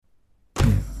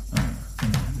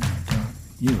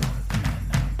You are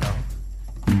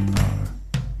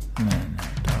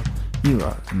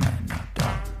the man now,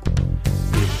 dog.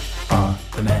 You are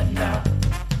the man now,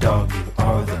 dog. You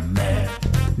are the man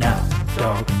now,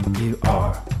 dog. You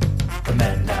are the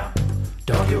man now,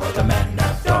 dog. You are the man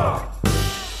now, dog.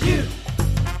 You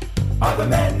are the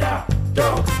man now,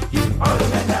 dog. You are the man now, dog. You are the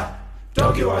man now,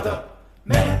 dog. You are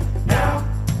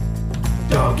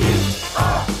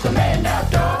the man now,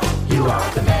 dog. You are the man now, dog. You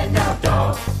are the man now,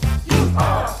 dog. You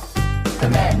are the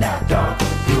man now, dog.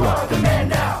 You are the man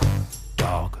now,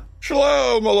 dog.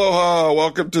 Shalom, aloha,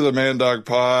 welcome to the Man Dog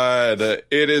Pod.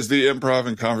 It is the Improv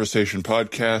and Conversation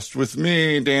podcast with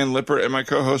me, Dan Lippert, and my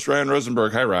co-host Ryan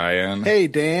Rosenberg. Hi, Ryan. Hey,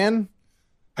 Dan.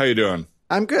 How you doing?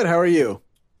 I'm good. How are you?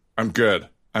 I'm good.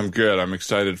 I'm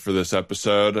excited for this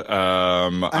episode. I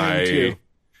am too.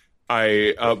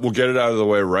 I will get it out of the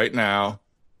way right now.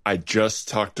 I just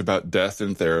talked about death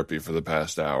in therapy for the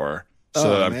past hour.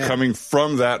 So I'm coming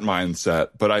from that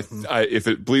mindset, but I if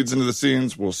it bleeds into the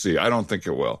scenes, we'll see. I don't think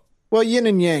it will. Well, yin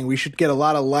and yang. We should get a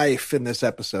lot of life in this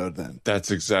episode then.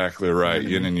 That's exactly right.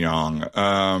 Yin and yang.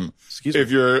 Excuse me. If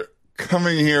you're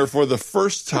coming here for the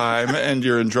first time and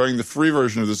you're enjoying the free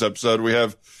version of this episode, we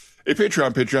have a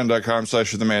Patreon,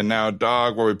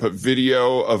 patreon.com/themannowdog, where we put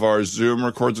video of our Zoom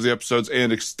records of the episodes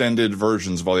and extended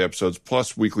versions of all the episodes,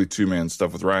 plus weekly two-man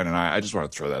stuff with Ryan and I. I just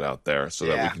want to throw that out there so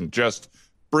that we can just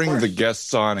bring the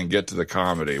guests on and get to the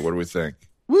comedy. What do we think?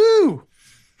 Woo!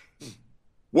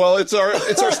 Well, it's our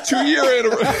 2-year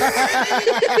anniversary.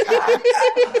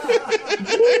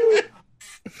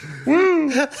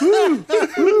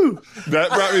 That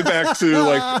brought me back to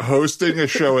like hosting a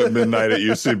show at midnight at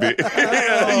UCB.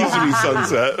 UCB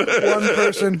Sunset. One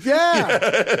person.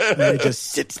 Yeah. And it just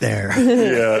sits there.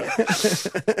 Yeah.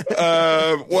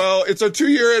 Well, it's our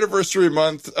 2-year anniversary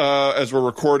month as we're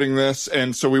recording this,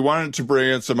 and so we wanted to bring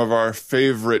in some of our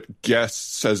favorite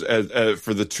guests as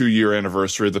for the 2-year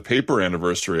anniversary, the paper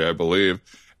anniversary, I believe.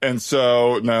 And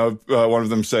so now one of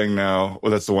them saying now,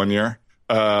 well, that's the 1 year.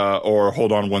 Or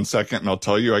hold on 1 second and I'll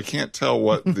tell you. I can't tell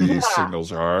what the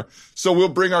signals are. So we'll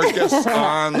bring our guests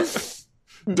on.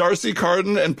 Darcy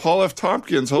Carden and Paul F.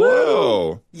 Tompkins. Hello.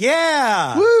 Woo!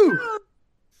 Yeah. Woo!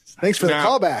 Thanks for the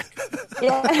callback.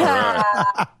 Yeah.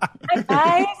 Hi,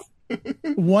 guys.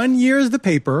 1 year is the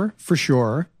paper, for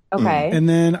sure. Okay. And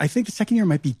then I think the second year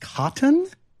might be cotton.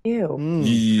 Ew.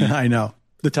 Yeah. I know.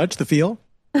 The touch, the feel.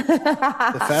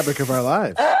 The fabric of our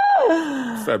lives.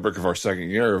 Fabric of our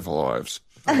second year of our lives.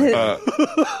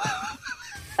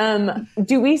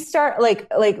 Do we start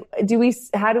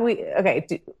how do we, okay.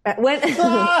 When,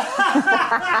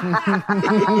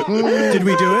 Did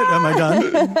we do it? Am I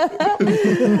done?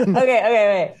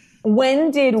 okay.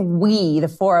 When did we, the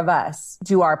four of us,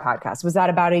 do our podcast? Was that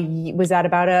about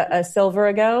a silver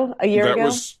ago? A year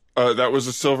ago? That was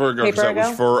a silver ago because Paper that ago?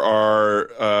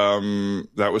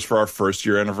 was for our first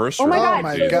year anniversary. Oh my God. Oh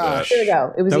my gosh. A year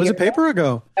ago. That was a paper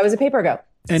ago. That was a paper ago.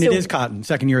 And So- it is cotton.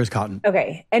 Second year is cotton.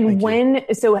 Okay. And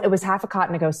so it was half a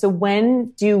cotton ago. So when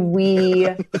do we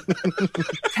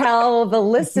tell the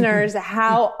listeners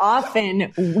how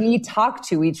often we talk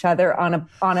to each other on a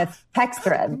text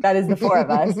thread? That is the four of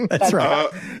us. That's right.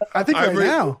 I think right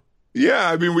now. Yeah,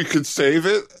 I mean, we could save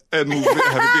it and have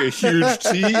it be a huge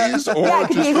tease, or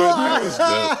just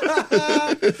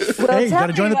Hey, you got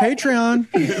to join the Patreon.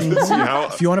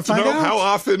 If you want to find out how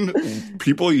often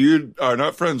people you are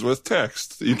not friends with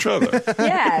text each other.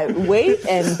 Yeah, wait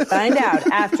and find out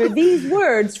after these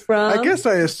words from... I guess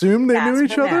I assumed they knew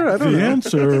each other. I don't the know.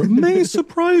 answer may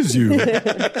surprise you.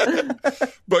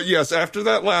 But yes, after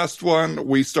that last one,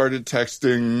 we started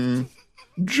texting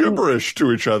gibberish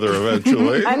to each other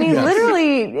eventually. I mean,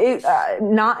 literally,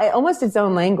 not almost its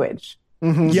own language.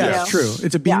 Yes, true.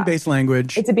 It's a bean-based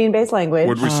language. It's a bean-based language.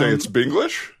 Would we say it's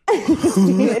Binglish?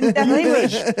 It's definitely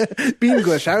English.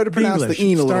 Beanglish. I would have pronounced the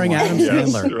E a little starring more. Adam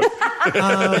Sandler.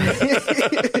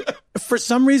 For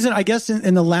some reason, I guess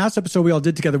in the last episode we all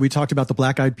did together, we talked about the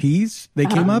Black Eyed Peas. They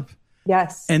came up.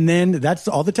 Yes. And then that's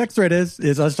all the text thread is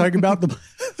us talking about the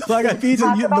Black Eyed Peas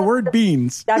and the word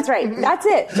beans. That's right. That's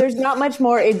it. There's not much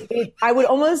more. I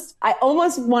almost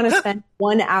want to spend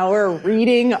 1 hour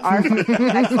reading our just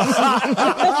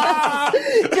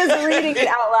reading it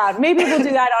out loud. Maybe we'll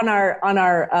do that on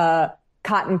our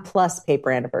Cotton Plus paper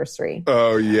anniversary.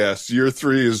 Oh, yes. Year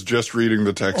 3 is just reading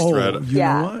the text thread. You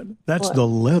know what? That's the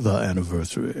leather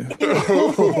anniversary.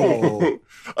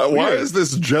 Why is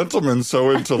this gentleman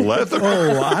so into leather?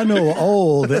 Oh, I know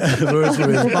all the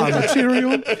anniversaries by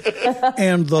material.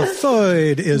 And the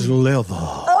third is leather.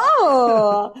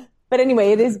 Oh, but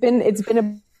anyway, it's been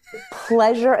a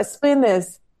pleasure. Explain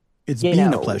this. It's you being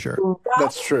know, a pleasure.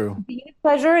 That's true. Being a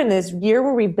pleasure in this year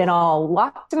where we've been all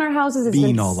locked in our houses. It's Being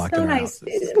been all locked so in our nice.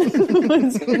 houses.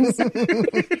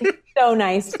 It's been so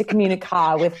nice to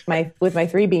communicate with my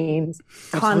three beans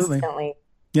Absolutely. constantly.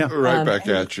 Yeah. Right back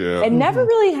at you. And never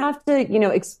really have to, you know,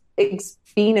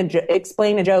 explain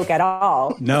a joke at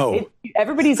all. No.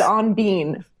 Everybody's on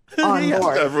bean on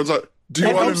board. Everyone's like, do you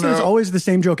It want helps to that it's know? always the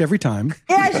same joke every time.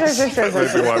 Yeah, sure.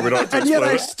 Maybe why we don't have to And yet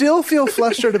I explain it. still feel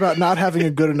flustered about not having a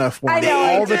good enough one I know,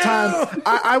 I all the do. time.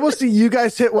 I will see you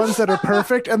guys hit ones that are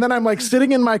perfect, and then I'm like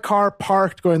sitting in my car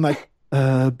parked going like,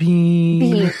 bean.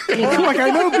 Bean. I'm like, I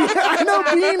know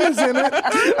bean is in it.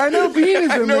 I know bean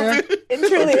is in there. It's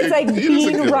truly, it's like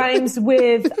bean rhymes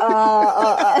with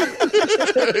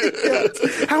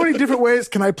How many different ways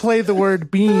can I play the word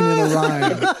bean in a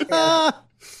rhyme?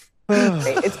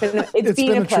 It's been a been a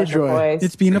true pleasure, joy. boys.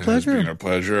 It's been a It's been pleasure. a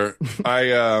pleasure.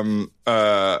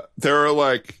 There are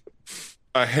like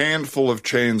a handful of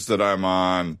chains that I'm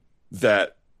on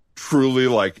that truly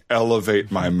like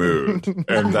elevate my mood.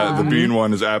 And that the bean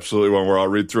one is absolutely one where I'll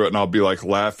read through it and I'll be like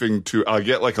laughing I'll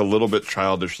get like a little bit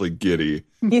childishly giddy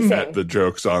You at say the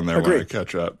jokes on there when I Agreed.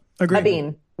 catch up. Agreed. a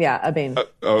bean. Yeah, a bean.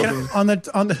 On the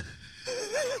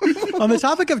on the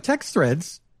topic of text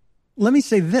threads, let me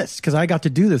say this because I got to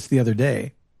do this the other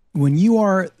day. When you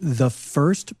are the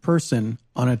first person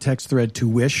on a text thread to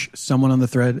wish someone on the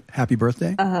thread happy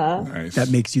birthday, Nice. that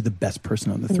makes you the best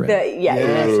person on the thread. Yeah.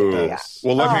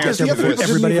 Well, let me ask Because the you other people this.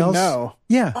 Everybody didn't even else? know.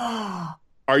 Yeah,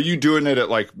 Are you doing it at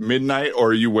like midnight or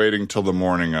are you waiting till the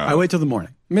morning of? I wait till the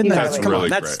morning, midnight. That's Come really on,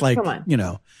 that's great. like Come on. you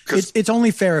know, it's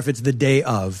only fair if it's the day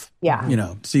of. Yeah. you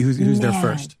know, see who's there Man.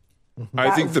 first.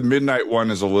 I think the midnight one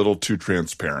is a little too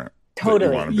transparent. that you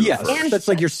Totally. wanna be the Yes, first. And that's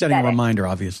like you're setting a pathetic. reminder,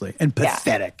 obviously, and Yeah.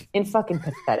 pathetic. And fucking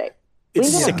pathetic. It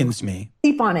Leave it sickens me.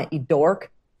 Sleep on it, you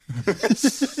dork.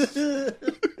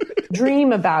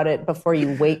 Dream about it before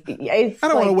you wake. I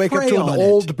don't want to wake up pray to an on it.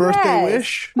 old birthday Yes.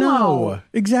 wish. No,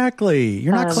 exactly.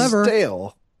 You're not clever.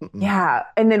 Stale. Yeah,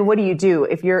 and then what do you do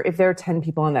if there are 10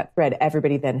 people on that thread?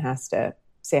 Everybody then has to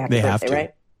say happy They have birthday, to.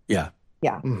 right? Yeah,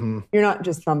 Yeah, you're not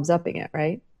just thumbs upping it,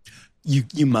 right? you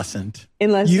mustn't.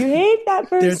 Unless you hate that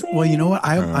person. Well, you know what?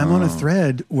 I'm on a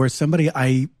thread where somebody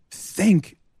I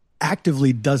think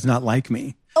actively does not like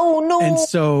me. Oh no! And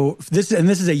so this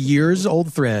is a years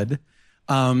old thread.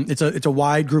 It's a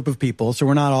wide group of people, so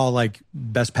we're not all like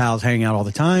best pals hanging out all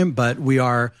the time, but we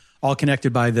are all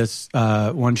connected by this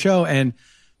one show. And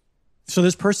so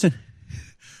this person,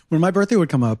 when my birthday would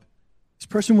come up, this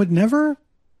person would never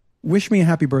wish me a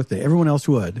happy birthday. Everyone else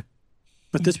would,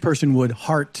 but this person would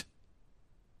heart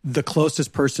the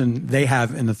closest person they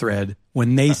have in the thread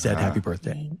when they said happy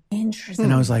birthday. Interesting.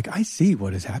 And I was like, I see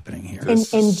what is happening here.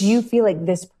 And do you feel like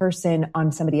this person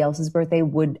on somebody else's birthday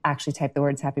would actually type the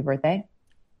words happy birthday?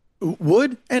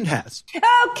 Would and has.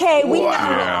 Okay, we know.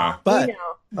 Yeah. But We know.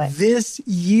 But this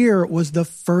year was the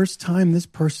first time this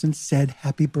person said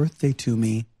happy birthday to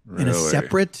me in a Really?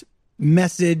 separate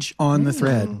message on the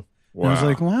thread. And I was Wow.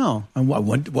 like, wow, and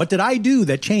what did I do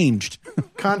that changed?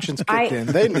 Conscience kicked in.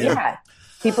 They knew. yeah,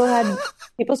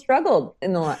 people struggled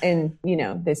in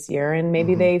this year, and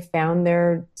maybe they found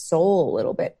their soul a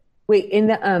little bit. Wait, in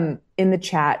the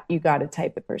chat, you got to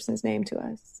type the person's name to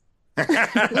us.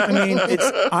 I mean,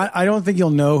 I don't think you'll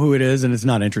know who it is, and it's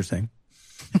not interesting.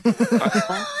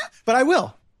 But I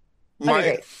will.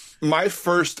 My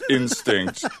first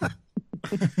instinct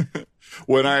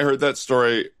when I heard that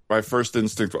story, my first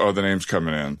instinct, oh, the name's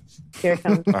coming in. Here it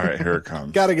comes. All right, here it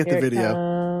comes. Got to get Here the it video.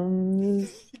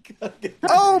 comes.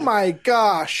 Oh my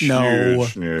gosh. No.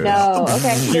 Huge news. No,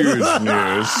 okay. Huge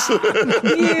news.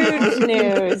 Huge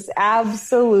news.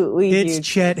 Absolutely It's huge.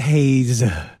 Chet Hayes.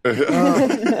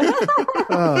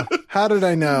 How did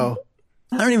I know?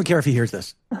 I don't even care if he hears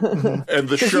this. And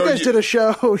the Because show you guys did a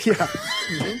show. Yeah.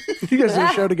 You guys did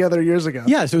a show together years ago.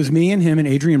 Yeah, so it was me and him and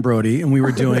Adrian Brody, and we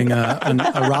were doing a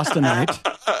Rasta night.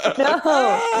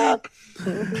 No.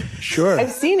 Sure.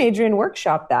 I've seen Adrian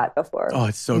workshop that before. Oh,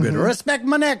 it's so good. Respect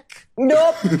my neck.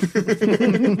 Nope.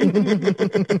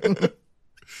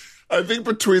 I think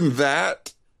between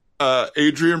that,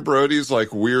 Adrian Brody's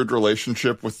like weird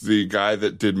relationship with the guy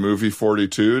that did movie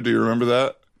 42. Do you remember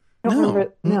that?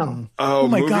 No. Oh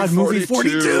my God, movie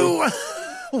 42.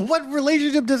 What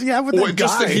relationship does he have with Well, that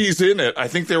just guy? that he's in it. I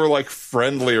think they were like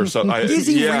friendly or something. Is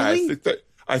he really?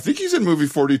 I think he's in movie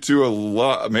 42 a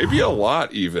lot, maybe a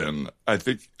lot even. I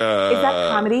think. Is that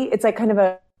comedy? It's like kind of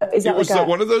a. Is It that was like a?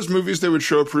 one of those movies they would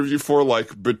show a preview for,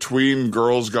 like between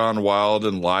Girls Gone Wild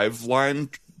and Live Line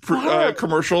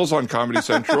commercials on Comedy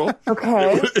Central.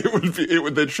 Okay.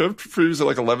 They'd show previews at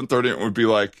like 11:30. It would be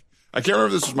like I can't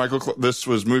remember if this was this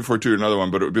was Movie 42 or another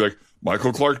one, but it would be like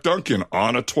Michael Clark Duncan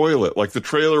on a toilet. Like the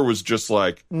trailer was just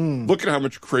like, look at how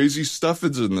much crazy stuff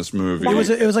is in this movie.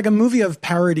 It was like a movie of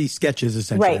parody sketches,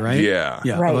 essentially, right? Yeah.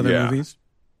 Yeah, Right. of other Yeah. movies.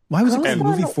 Why was it called And-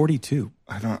 movie 42?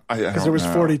 I don't Because there was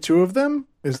know. 42 of them?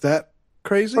 Is that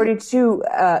crazy? 42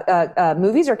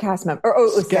 movies or cast members?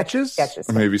 Or Sketches? Sketches.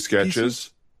 Maybe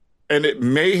sketches. And it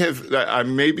may have, I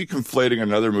may be conflating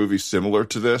another movie similar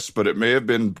to this, but it may have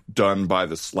been done by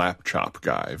the Slap Chop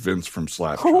guy, Vince from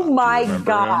Slap Chop. Oh Do you my remember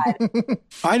God. him?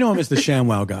 I know him as the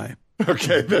ShamWow guy,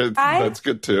 Okay, that's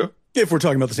good too. if we're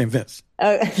talking about the same Vince.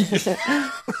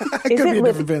 It could be a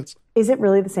different Vince. Is it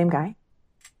really the same guy?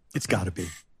 It's got to be.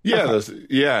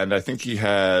 Yeah, and I think he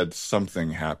had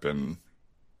something happen.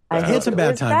 I He had some it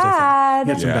bad was times, I bad. think.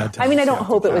 He had some Yeah. bad times. I mean, I don't Yeah,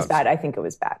 hope it was bad. bad. I think it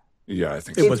was bad. Yeah, I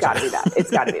think It so. was It's got to be bad.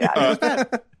 It's got to be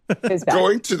bad. It was bad.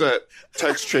 Going to that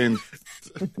text chain,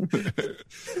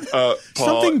 Paul,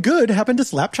 Something good happened to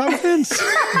Slap Chop Vince.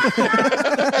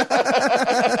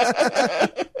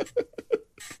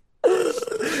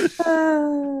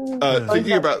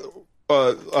 thinking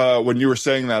about when you were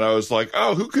saying that, I was like,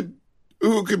 oh, who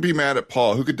could be mad at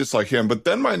Paul? Who could dislike him? But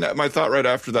then my thought right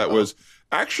after that was,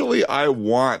 actually, I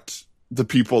want the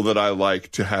people that I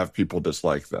like to have people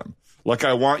dislike them. Like,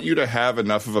 I want you to have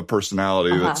enough of a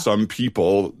personality that some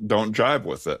people don't jive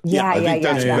with it. Yeah, I think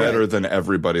that's yeah. better than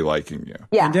everybody liking you.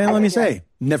 Yeah. And Dan, I let me think say,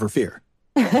 never fear.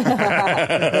 you know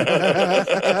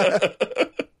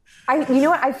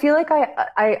what? I feel like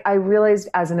I realized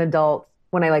as an adult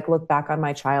when I like look back on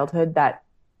my childhood that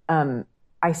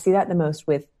I see that the most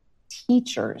with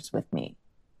teachers with me.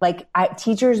 Like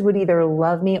teachers would either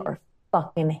love me or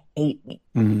fucking hate me.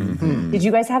 Mm-hmm. Did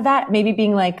you guys have that? Maybe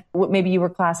being like, maybe you were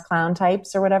class clown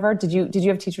types or whatever. Did you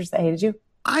have teachers that hated you?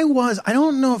 I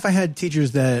don't know if I had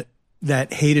teachers that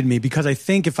hated me, because I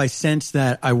think if I sensed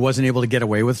that I wasn't able to get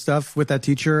away with stuff with that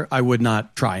teacher, I would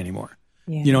not try anymore.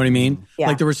 Yeah. You know what I mean? Yeah.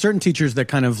 Like there were certain teachers that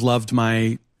kind of loved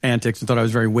my antics and thought I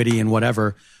was very witty and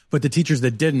whatever. But the teachers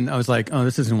that didn't, I was like, oh,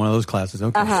 this isn't one of those classes.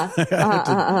 Okay.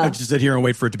 I just sit here and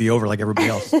wait for it to be over like everybody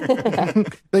else.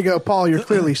 They go, Paul, you're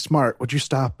clearly smart. Would you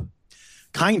stop?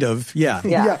 Kind of. Yeah.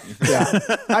 Yeah. Yeah.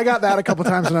 I got that a couple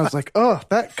times and I was like, oh,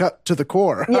 that cut to the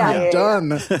core. Yeah, I'm yeah,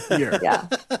 done here. Yeah.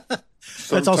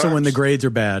 That's also when the grades are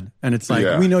bad. And it's like,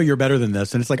 Yeah. we know you're better than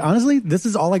this. And it's like, honestly, this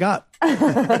is all I got. Right.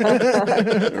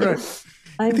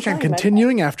 I think I'm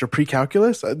continuing after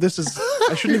pre-calculus. I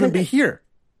shouldn't even be here.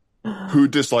 Who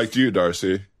disliked you,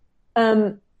 Darcy?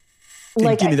 And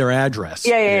Like, give me their address.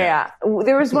 yeah.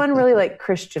 There was one really like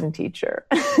Christian teacher.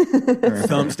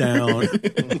 Thumbs down.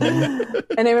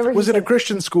 And I remember Was it a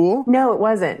Christian school? No, it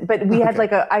wasn't. But we had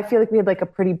I feel like we had like a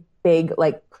pretty big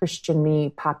like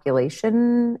Christian-y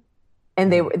population,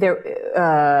 and they were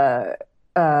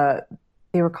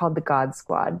called the God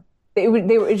Squad. They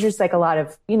were just like a lot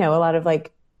of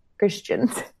like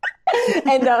Christians.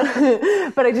 And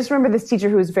but I just remember this teacher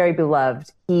who was very beloved.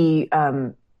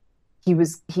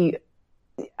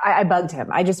 I bugged him.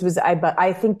 I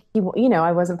think he,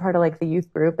 I wasn't part of like the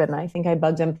youth group, and I think I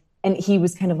bugged him. And he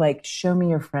was kind of like, show me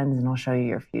your friends and I'll show you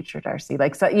your future, Darcy.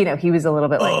 Like, so, he was a little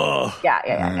bit like,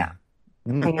 yeah.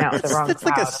 Hanging out with the wrong It's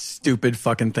crowd. like a stupid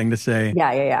fucking thing to say.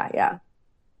 Yeah.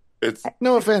 It's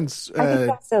No offense, I think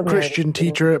that's so Christian married.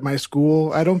 teacher at my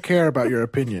school. I don't care about your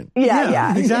opinion.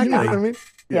 Yeah. exactly. You know what I mean?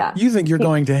 Yeah. You think you're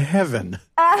going to heaven.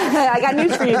 I got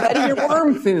news for you, buddy. You're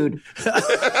worm food.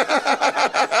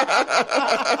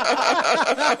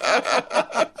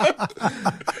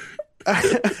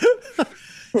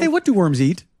 Hey, what do worms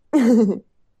eat? uh,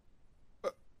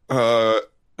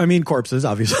 I mean, corpses,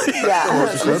 obviously. Yeah.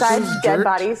 Besides dead dirt.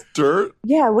 bodies. dirt.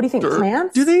 Yeah. What do you think? Dirt.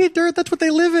 Plants? Do they eat dirt? That's what they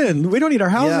live in. We don't eat our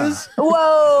houses.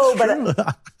 Whoa.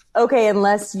 But okay,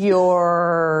 unless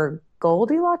you're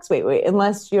Goldilocks. Wait.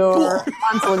 Unless you're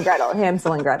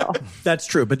Hansel and Gretel. That's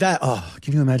true. But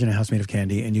can you imagine a house made of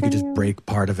candy and you could just break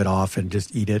part of it off and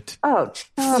just eat it? Oh,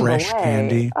 Fresh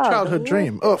candy. Oh, Childhood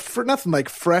dream. Oh, for nothing like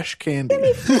fresh candy.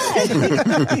 maybe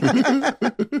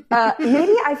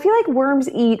I feel like worms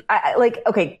eat.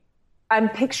 I'm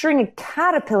picturing a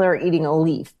caterpillar eating a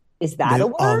leaf. Is that a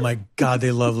worm? Oh my God,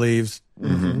 they love leaves.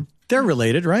 Mm-hmm. They're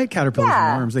related, right? Caterpillars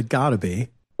Yeah. and worms. They gotta be.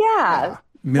 Yeah.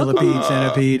 Millipede,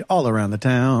 centipede, all around the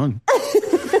town.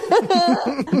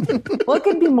 What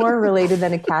could be more related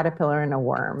than a caterpillar and a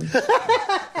worm?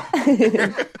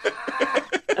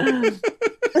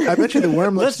 I bet you the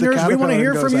worm looks at the Listeners, we wanna caterpillar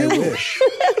hear and from goes, you. "I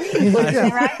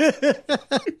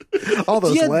wish." All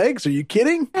those Yeah. legs? Are you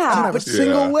kidding? I don't have a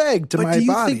single Yeah. leg to my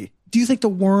body. Do you think the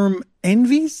worm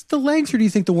envies the legs, or do you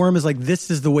think the worm is like,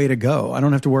 this is the way to go? I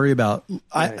don't have to worry about.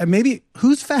 Maybe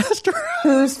who's faster?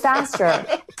 Who's faster?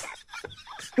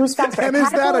 who's faster? And is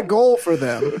that a goal for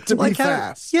them to be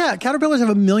fast? Yeah, caterpillars have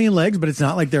a million legs, but it's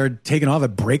not like they're taking off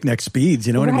at breakneck speeds.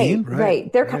 You know what I mean?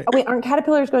 Right. Wait, aren't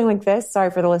caterpillars going like this?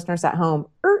 Sorry for the listeners at home.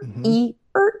 E.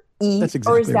 That's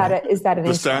exactly is that an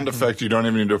The sound effect, you don't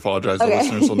even need to apologize. The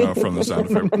listeners will know from the sound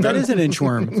effect. That is an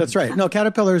inchworm. That's right. No,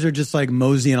 caterpillars are just like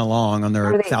moseying along on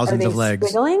their thousands of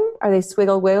legs. Squiggling? Are they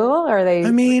squiggle wiggle? Or are they?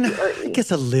 I mean, I guess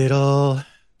a little.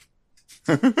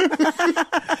 And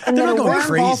They're not going Thanks, Paul,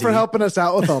 crazy. for helping us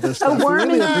out with all this stuff. We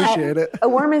really appreciate it. A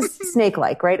worm is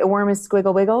snake-like, right? A worm is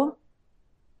squiggle wiggle.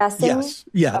 S-ing? Yes.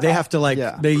 Yeah. They have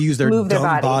to they use their Move their dumb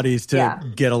body. bodies to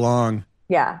get along.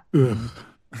 Yeah.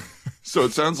 So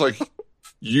it sounds like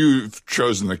you've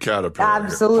chosen the caterpillar.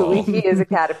 Absolutely. Paul. He is a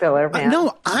caterpillar, man.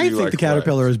 No, I think like the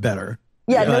caterpillar is better.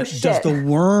 Yeah, no But shit. does the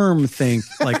worm think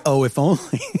like, oh, if only?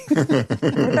 I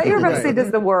thought you were about to say, does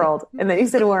the world? And then you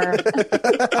said worm. I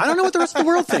don't know what the rest of the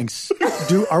world thinks.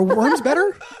 Are worms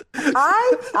better?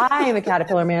 I am a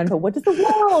caterpillar man, but what does the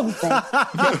world think?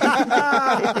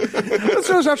 Let's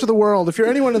throw this out to the world. If you're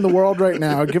anyone in the world right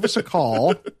now, give us a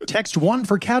call. Text 1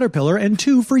 for caterpillar and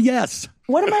 2 for yes.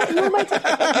 Who am I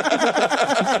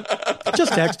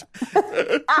Just text.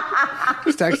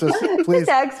 Just text us, please.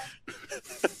 text?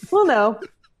 We'll know.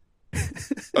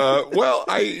 Well,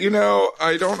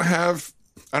 I don't have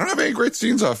any great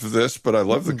scenes off of this, but I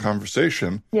love the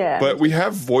conversation. Yeah. But we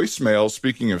have voicemails,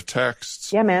 speaking of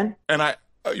texts. Yeah, man. And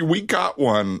we got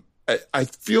one. I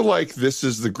feel like this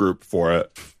is the group for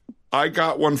it. I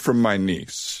got one from my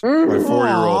niece, my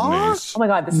 4-year-old niece. Oh my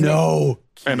God. This is No.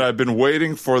 And I've been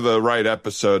waiting for the right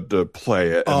episode to play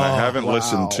it, and I haven't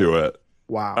listened to it.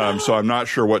 Wow. So I'm not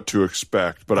sure what to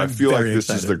expect, but I feel like very this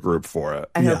is excited. the group for it.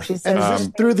 I hope she And is says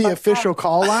this through the official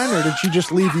call line, or did she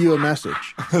just leave you a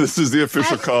message? This is the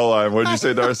official call line. What did you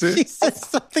say, Darcy? She said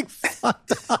something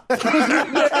fucked up.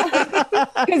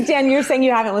 because Dan, you're saying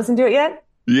you haven't listened to it yet?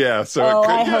 Yeah. So Oh, it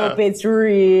could, I hope it's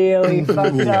really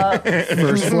fucked up.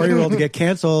 First 4-year-old to get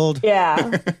canceled.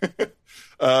 Yeah.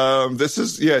 This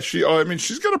is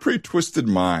she's got a pretty twisted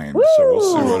mind, so we'll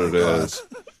see what it is.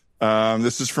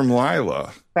 This is from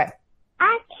Lila. Right.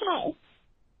 Okay.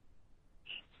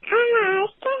 Hi,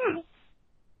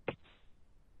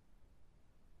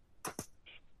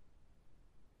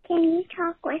 can you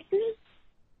talk with me?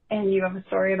 And you have a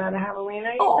story about a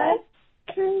javelina, you said?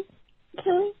 Can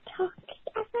we talk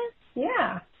together?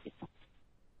 Yeah.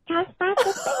 Talk about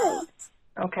the food.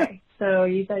 Okay. So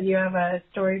you said you have a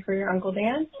story for your Uncle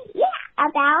Dan? Yeah,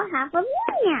 about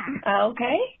javelina.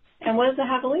 Okay. And what does a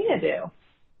javelina do?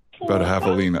 About a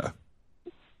javelina.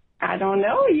 I don't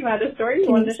know. You had a story you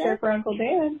wanted to share for Uncle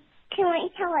Dan. Can we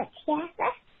tell it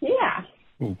together? Yeah.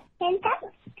 Then tell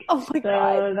it. Oh my So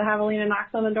God. the javelina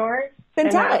knocks on the door Then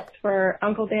and tell it. asks for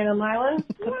Uncle Dan and Lila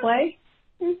to play.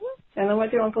 And then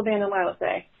what do Uncle Dan and Lila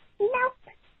say? Nope.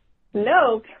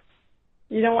 Nope.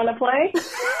 You don't want to play?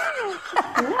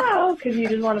 No, because you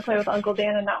just want to play with Uncle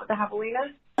Dan and not with the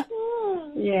javelina?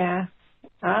 Yeah.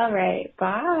 All right.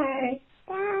 Bye.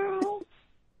 Bye.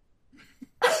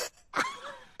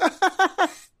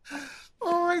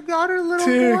 Oh my God, her little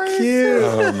Too voice. cute.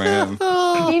 Oh man,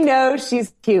 He knows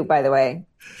she's cute, by the way.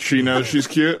 she knows she's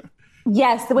cute.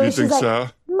 Yes, the way You she's think like, so?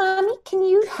 Mommy, can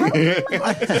you help me?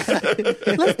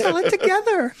 Let's tell it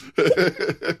together.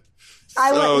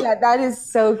 That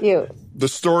is so cute. The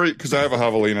story, because I have a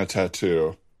javelina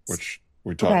tattoo, which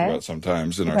we talk Okay. about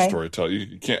sometimes in our Okay. storytelling.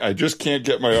 You can't. I just can't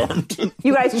get my arm to.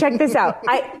 You guys, check this out.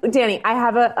 Danny, I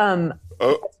have a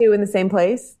tattoo in the same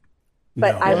place.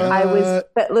 But I was,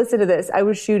 but listen to this. I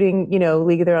was shooting,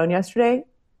 League of Their Own yesterday.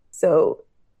 So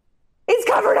it's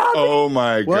covered up. Oh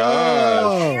my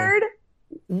gosh! Weird.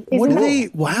 What do they?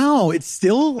 Wow, it's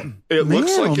still. It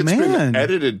looks Man, like oh, it's man. been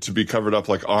edited to be covered up,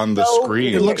 like on the So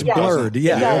screen. It looks Yeah. blurred.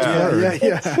 Yeah, Yeah. it's blurred.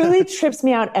 It truly trips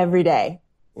me out every day.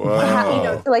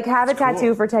 Wow. To like have a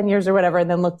tattoo for 10 years or whatever, and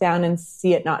then look down and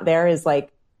see it not there is like,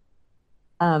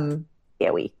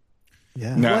 scary.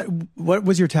 Yeah. Now- What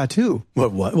was your tattoo?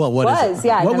 What is Was, it?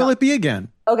 yeah, What no, will no. it be again?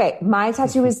 Okay, my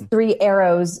tattoo is 3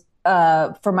 arrows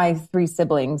for my 3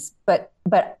 siblings, but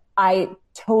I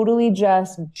totally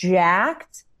just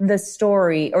jacked the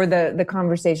story or the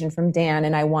conversation from Dan,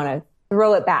 and I want to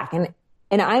throw it back. And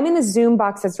I'm in the Zoom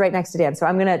box that's right next to Dan, so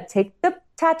I'm going to take the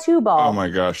tattoo ball. Oh my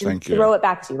gosh! Thank you. Throw it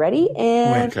back to you. Ready?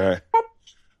 And Okay.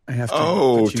 I have to.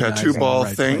 Oh, put you guys tattoo in the ball.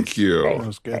 right Thank place. you. Great. That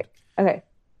was good. Great. Okay.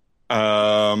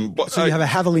 But So you have a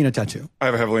javelina tattoo. I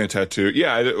have a javelina tattoo.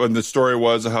 Yeah, when the story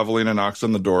was, a javelina knocks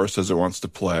on the door, says it wants to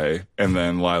play, and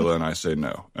then Lila and I say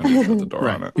no, and we shut the door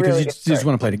on it. Because Really you good just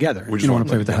want to play together. We You just don't wanna want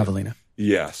to play with the play javelina.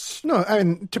 Yes, No, I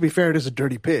mean, to be fair, it is a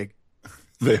dirty pig.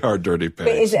 they are dirty pigs.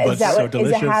 Wait, is but that so what is a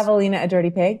delicious. javelina a dirty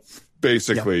pig?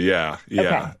 Basically, yeah.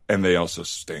 Okay. And they also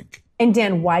stink. And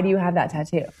Dan, why do you have that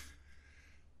tattoo?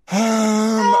 He's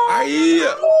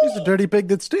a dirty pig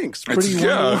that stinks. Pretty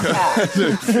yeah.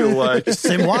 I feel like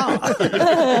C'est moi.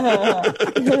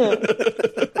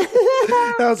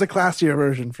 That was a classier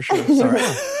version for sure. Sorry.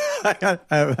 I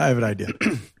have an idea.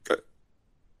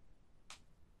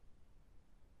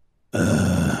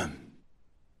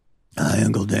 Hi,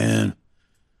 Uncle Dan.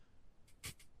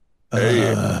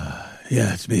 Hey.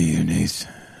 Yeah, it's me, your niece.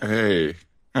 Hey.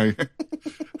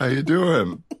 How you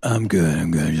doing? I'm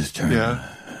good. I just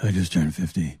turned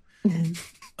 50.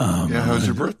 How was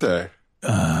your birthday?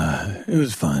 It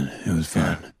was fun.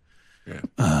 Yeah.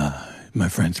 My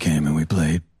friends came and we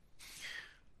played.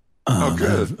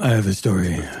 Good. I have a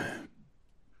story.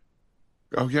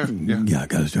 Oh, yeah. Yeah, I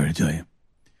got a story to tell you.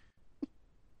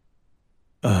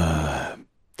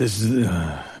 This is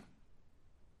I'm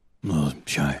a little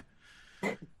shy.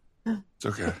 It's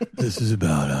okay. This is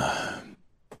about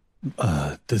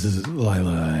this is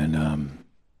Lila and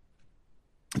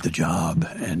the job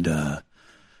and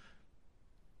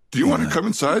Do you want to come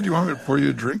inside? Do you want me to pour you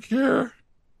a drink here?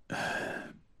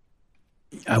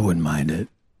 I wouldn't mind it.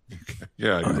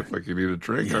 Yeah, you look like you need a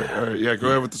drink. All right. Yeah, go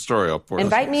ahead with the story. I'll pour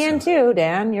Invite me in too,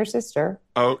 Dan, your sister.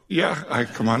 Oh, yeah.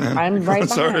 Come on in. I'm right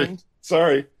behind.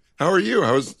 Sorry. How are you?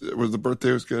 Was the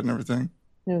birthday was good and everything?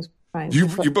 It was fine.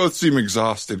 You both seem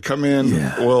exhausted. Come in.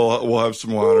 Yeah. We'll have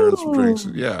some water and some drinks.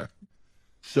 Yeah.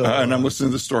 So and I'm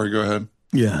listening to the story. Go ahead.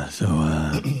 Yeah. So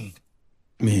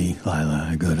me, Lila,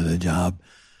 I go to the job,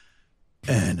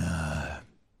 and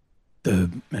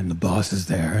the boss is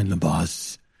there, and the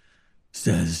boss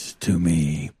says to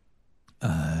me,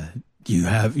 "You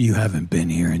haven't been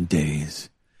here in days,"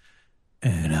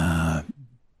 and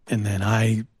then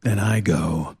I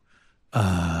go,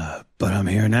 "But I'm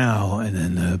here now." And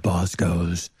then the boss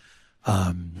goes,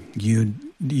 "You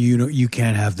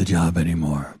can't have the job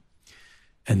anymore."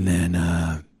 And then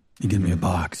he gives me a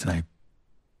box, and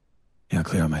I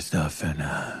clear out my stuff,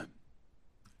 and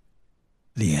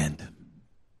the end.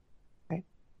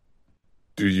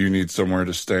 Do you need somewhere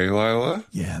to stay, Lila?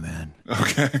 Yeah, man.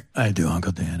 Okay. I do,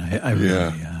 Uncle Dan. I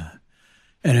really.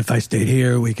 And if I stayed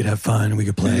here, we could have fun. We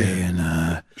could play,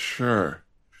 and sure.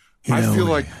 I feel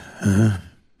like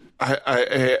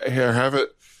I here have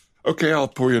it. Okay, I'll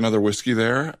pour you another whiskey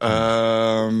there.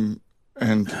 Yum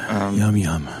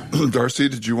yum. Darcy,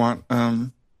 did you want?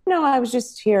 No, I was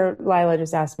just here. Lila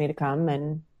just asked me to come,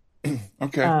 and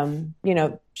okay.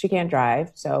 She can't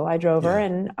drive, so I drove her,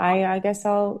 and I guess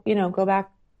I'll go back.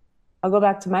 I'll go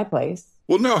back to my place.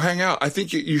 Well, no, hang out. I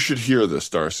think you should hear this,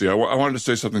 Darcy. I wanted to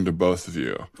say something to both of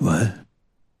you. What?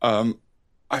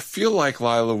 I feel like,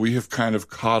 Lila, we have kind of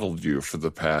coddled you for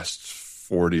the past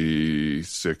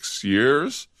 46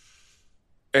 years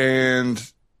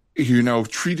and,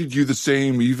 treated you the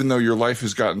same, even though your life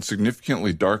has gotten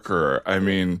significantly darker. I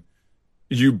mean,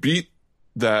 you beat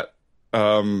that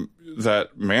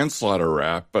manslaughter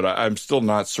rap, but I'm still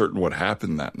not certain what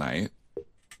happened that night.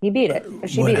 He beat it.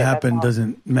 What happened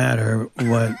doesn't matter.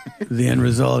 What the end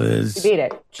result is. She beat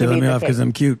it. They let me off because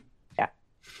I'm cute.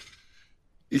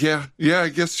 Yeah, I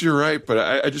guess you're right.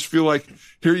 But I just feel like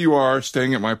here you are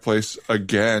staying at my place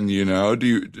again. Do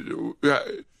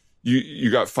you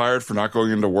got fired for not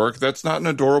going into work? That's not an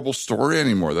adorable story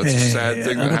anymore. That's a sad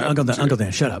thing that happened. Uncle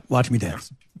Dan, shut up. Watch me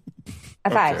dance.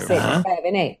 A 5, 6,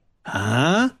 7, 8.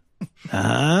 Huh?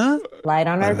 Light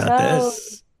on our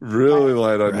toes. Really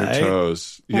light on your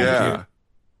toes. Yeah.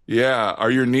 Yeah. Are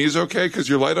your knees okay? Because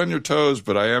you're light on your toes,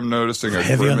 but I am noticing a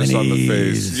grimace on the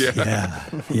face. Yeah.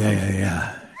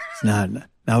 It's not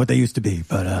what they used to be,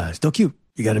 but still cute.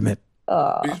 You got to admit.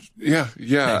 Yeah.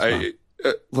 Thanks,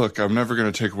 Look, I'm never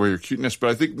going to take away your cuteness, but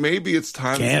I think maybe it's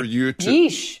time for you to.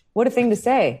 Yeesh. What a thing to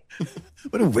say.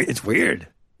 It's weird.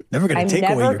 Never going to take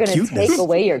I'm away never your going to cuteness. take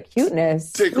away your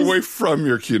cuteness. Take away from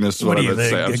your cuteness. What are you,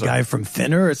 the guy from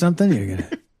Thinner or something? You're gonna.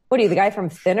 What are you, the guy from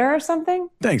Thinner or something?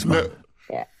 Thanks, Mom. No.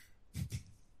 Yeah.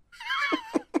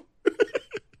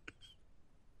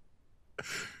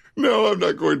 No, I'm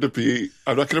not going to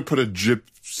put a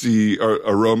gypsy or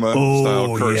aroma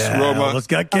style curse. Yeah. Roma. Almost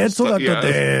got canceled, Uncle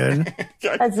Dan.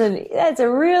 That's a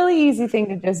really easy thing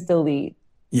to just delete.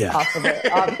 Yeah. Off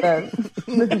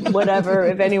the whatever.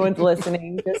 If anyone's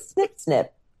listening, just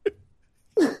snip.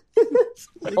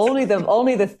 Only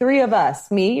the three of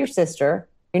us, me, your sister,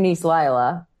 your niece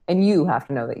Lila, and you have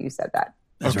to know that you said that.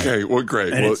 That's okay. Right. Well,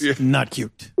 great. And Well, it's not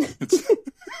cute.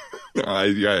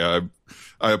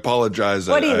 I apologize.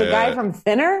 What are you, the guy from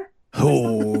Thinner?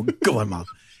 Oh, go on, Mom.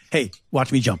 Hey,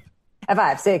 watch me jump. A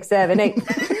 5, 6, 7, 8.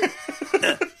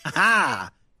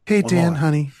 Hey, Dan,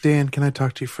 honey. Dan, can I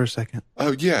talk to you for a second?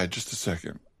 Oh, yeah, just a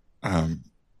second.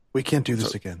 We can't do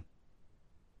this again.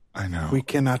 I know. We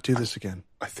cannot do this again.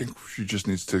 I think she just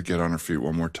needs to get on her feet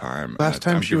one more time. Last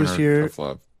time I'm she giving was her here, tough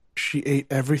love. she ate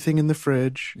everything in the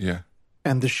fridge. Yeah.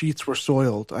 And the sheets were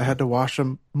soiled. I had to wash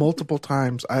them multiple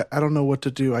times. I don't know what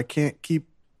to do. I can't keep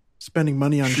spending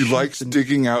money on She sheets. likes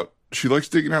digging out. She likes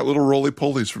digging out little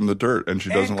roly-polies from the dirt, and she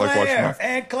doesn't like washing them.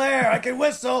 Aunt Claire, I can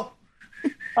whistle.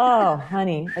 Oh,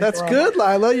 honey. That's good,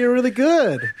 Lila. You're really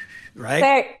good.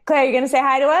 Right? Claire, you going to say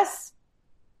hi to us?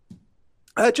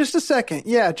 Just a second.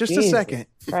 Yeah, just a second.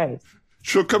 Right.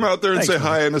 She'll come out there and say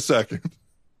hi in a second.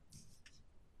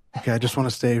 Okay, I just want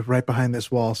to stay right behind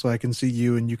this wall so I can see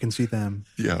you and you can see them.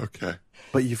 Yeah, okay.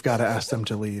 But you've got to ask them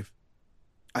to leave.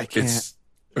 I can't.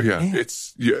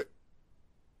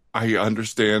 I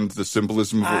understand the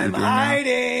symbolism of what you're doing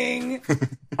hiding.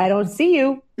 I don't see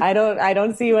you. I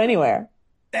don't see you anywhere.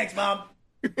 Thanks, Mom.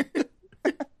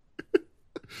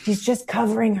 She's just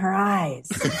covering her eyes.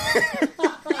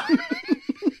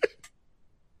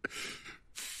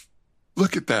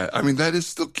 Look at that. I mean, that is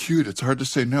still cute. It's hard to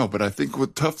say no, but I think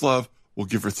with tough love, we'll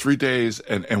give her 3 days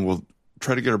and we'll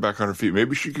try to get her back on her feet.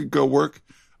 Maybe she could go work.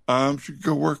 She could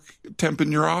go work temp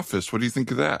in your office. What do you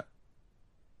think of that?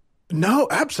 No,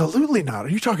 absolutely not. Are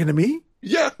you talking to me?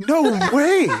 Yeah. No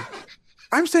way.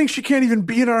 I'm saying she can't even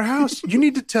be in our house. You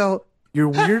need to tell your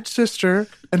weird sister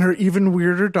and her even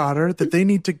weirder daughter that they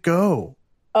need to go.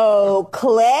 Oh,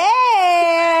 Claire.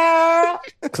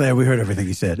 Claire, we heard everything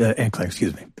you said. Aunt Claire,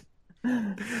 excuse me.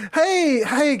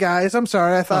 Hey, guys! I'm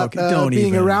sorry. I thought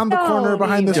being around the corner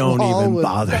behind this wall don't even would...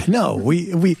 bother. No,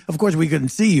 we of course we couldn't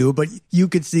see you, but you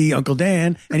could see Uncle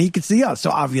Dan, and he could see us.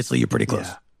 So obviously you're pretty close.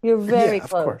 Yeah. You're very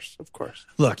close. Of course.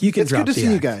 Look, you can It's drop good to the see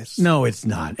you act. guys. No, it's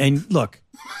not. And look,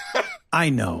 I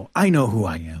know who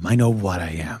I am. I know what I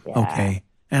am. Yeah. Okay,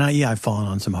 and I've fallen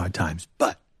on some hard times,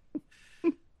 but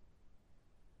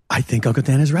I think Uncle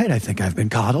Dan is right. I think I've been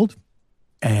coddled,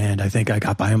 and I think I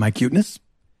got by on my cuteness.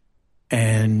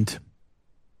 And,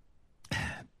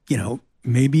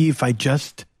 maybe if I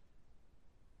just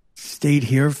stayed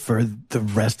here for the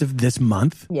rest of this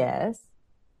month. Yes.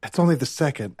 It's only the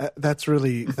second. That's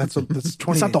 20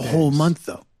 It's not the whole month,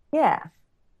 though. Yeah.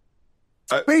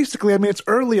 Basically, I mean, it's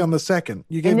early on the second.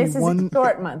 You gave And me this is one. a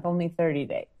short month, only 30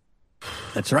 days.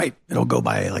 That's right. It'll go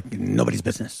by like nobody's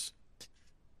business.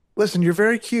 Listen, you're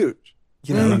very cute.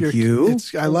 Thank you.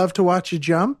 I love to watch you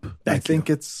jump. I think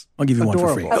it's I'll give you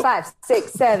adorable. one for free. 5,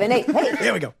 6, 7, 8. Hey.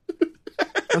 There we go.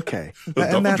 Okay.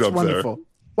 double And that's jump wonderful.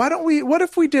 What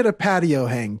if we did a patio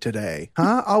hang today?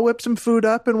 Huh? I'll whip some food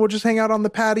up and we'll just hang out on the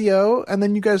patio and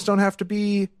then you guys don't have to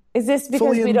be... Is this because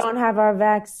fully we don't have our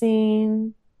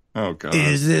vaccine? Oh, God.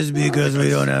 Is this because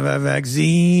we don't have a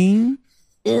vaccine?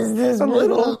 Is this A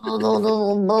little.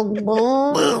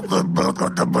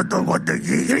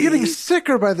 You're getting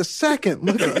sicker by the second.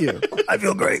 Look at you. I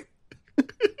feel great.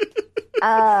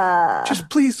 Just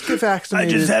please get I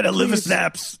vaccinated. just had a liver Please.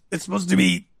 snaps. It's supposed to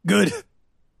be good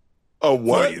Oh, for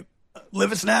what? you.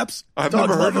 Liver snaps? I've Dogs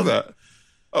never heard love of them. that.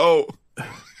 Oh,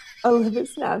 liver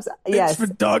snaps. Yes. It's for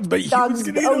dogs, but Dogs. humans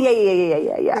can eat Oh,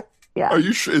 them. yeah. are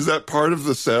you sure? Is that part of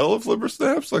the sale of liver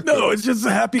snaps? Like, No, it's just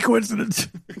a happy coincidence.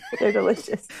 They're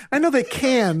delicious. I know they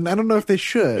can. I don't know if they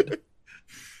should.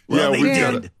 yeah, Well, they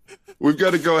did. we've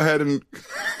got to go ahead and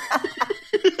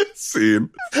scene.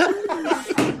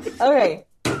 Okay.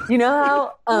 You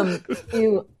know how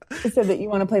you said that you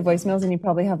want to play voicemails and you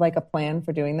probably have like a plan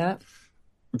for doing that?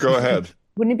 Go ahead.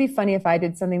 Wouldn't it be funny if I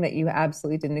did something that you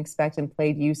absolutely didn't expect and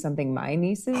played you something my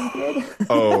nieces did?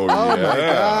 Oh,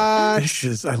 yeah.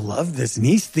 Gosh. I love this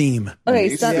niece theme.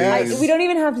 Okay, so Yes. we don't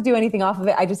even have to do anything off of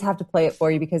it. I just have to play it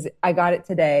for you because I got it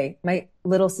today. My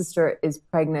little sister is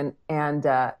pregnant and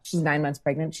she's 9 months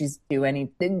pregnant. She's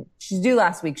due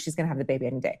last week. She's going to have the baby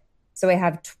any day. So I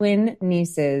have twin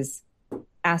nieces,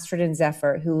 Astrid and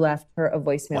Zephyr, who left her a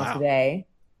voicemail today.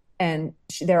 And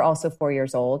they're also 4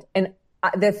 years old. And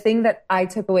the thing that I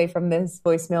took away from this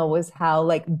voicemail was how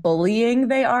like bullying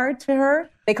they are to her.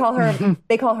 They call her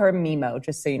Mimo,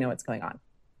 just so you know what's going on.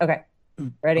 Okay.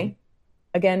 Ready?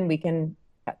 Again, we can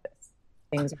cut this.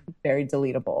 Things are very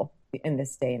deletable in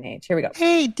this day and age. Here we go.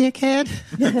 Hey, dickhead.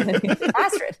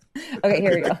 Astrid. Okay,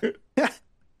 here we go.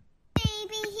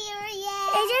 Baby here yet?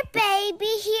 Is your baby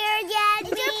here yet? Is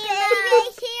your baby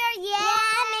here yet?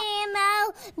 Yeah,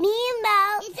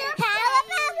 Mimo. How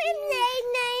about we name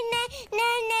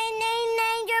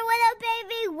your little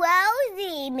baby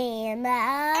Rosie, Mimo?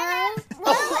 And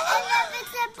if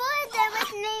it's a boy, then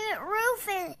let's name it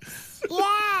Rufus.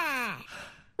 Yeah.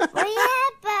 Will you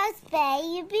have both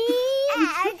babies? I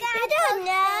don't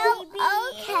know.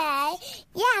 Okay.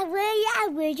 Yeah,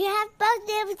 will you have both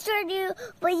names or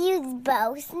will you use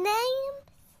both names?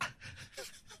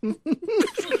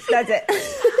 That's it.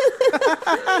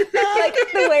 Like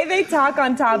the way they talk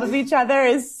on top of each other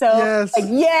is so Yes. like,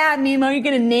 yeah, Mimo, you're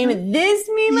gonna name it this,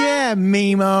 Mimo? Yeah,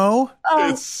 Mimo. Oh,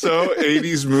 It's so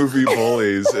 80s movie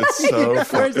bullies. It's so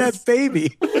funny. Where's that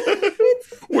baby?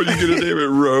 What are you going to name it,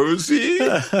 Rosie?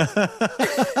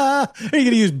 Are you going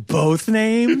to use both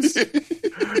names?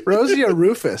 Rosie or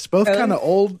Rufus, both kind of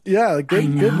old. Yeah, good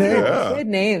name. Yeah. good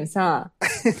names, huh?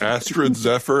 Astrid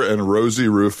Zephyr and Rosie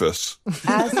Rufus.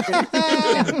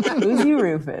 Uzi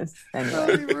Rufus.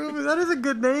 Anyway. That is a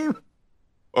good name.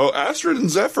 Oh, Astrid and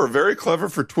Zephyr, very clever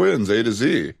for twins, A to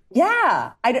Z.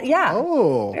 Yeah. Yeah.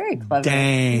 Oh, Very clever.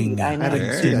 Dang. I know. I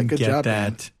didn't see that. Good get job,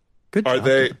 that. man. Good Are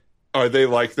job. they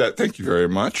like that? Thank you very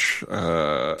much.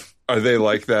 Are they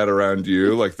like that around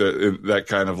you? Like that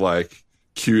kind of like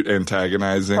cute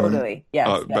antagonizing? Totally. Yes.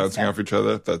 Bouncing yes. off each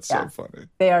other? That's Yeah. so funny.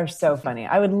 They are so funny.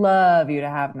 I would love you to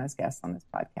have them as guests on this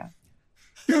podcast.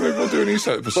 Yeah, maybe we'll do an East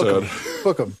episode.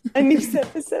 Book them. A news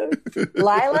episode.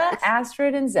 Lila,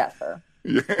 Astrid, and Zephyr.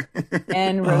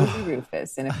 And Rosie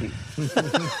Rufus in a few.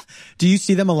 Do you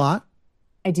see them a lot?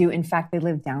 I do. In fact, they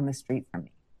live down the street from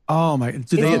me. Oh my!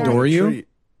 Do they Yeah. adore you? Treat.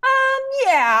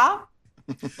 Yeah.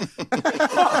 Of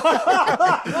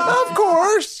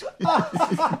course.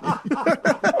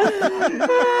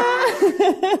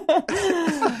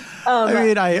 I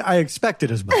mean, I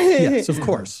expected as much. Yes, of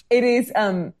course. It is.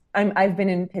 I've been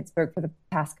in Pittsburgh for the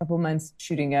past couple months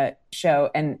shooting a show,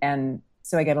 and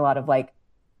so I get a lot of like.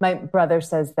 My brother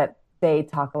says that they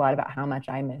talk a lot about how much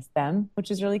I miss them, which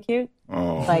is really cute.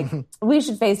 Oh. Like, we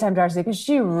should FaceTime Darcy because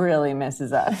she really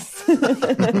misses us. Great.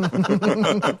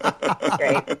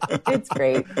 It's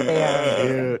great. They are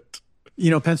amazing. You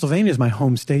know, Pennsylvania is my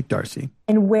home state, Darcy.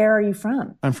 And where are you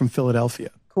from? I'm from Philadelphia.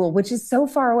 Cool, which is so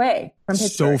far away from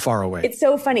Pittsburgh. So far away. It's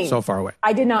so funny. So far away.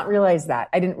 I did not realize that.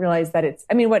 I didn't realize that it's,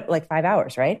 I mean, what, like 5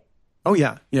 hours, right? Oh,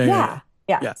 yeah. Yeah.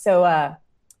 So, yes,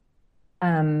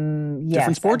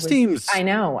 Different sports teams. I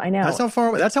know. That's how far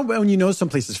away. That's how when you know some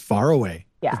place is far away.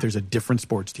 Yeah. If there's a different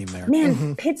sports team there.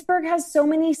 Man, Pittsburgh has so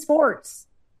many sports.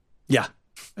 Yeah.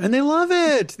 And they love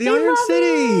it. The They Iron love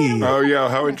City. Oh yeah,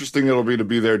 how interesting it'll be to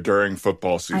be there during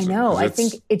football I season. know. 'cause I it's-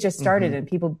 think it just started and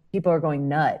people are going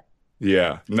nut.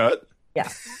 Yeah, nut. Yeah.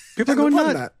 People are going Love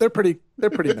nuts. that. They're pretty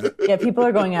nut. Yeah, people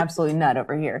are going absolutely nut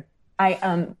over here.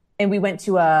 And we went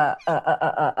to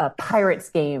a Pirates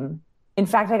game. In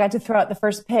fact, I got to throw out the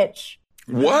first pitch.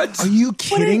 What? Are you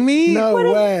kidding me? No What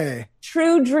a- way.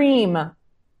 True dream.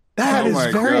 That Oh is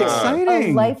my very God. A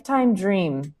exciting. lifetime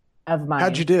dream of mine.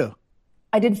 How'd you do?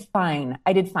 I did fine.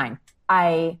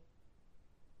 I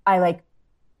like,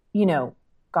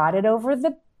 got it over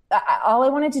the. All I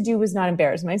wanted to do was not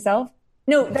embarrass myself.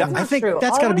 No, that's not I think true.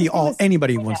 that's All I got to be wanted to do all was-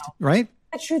 anybody I wants, know. to, right?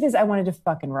 The truth is, I wanted to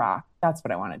fucking rock. That's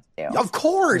what I wanted to do. Of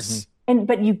course.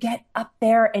 But you get up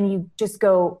there and you just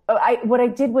go. What I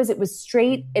did was it was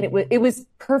straight and it was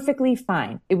perfectly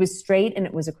fine. It was straight and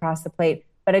it was across the plate.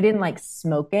 But I didn't like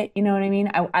smoke it. You know what I mean?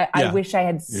 I Yeah. wish I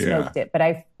had smoked it.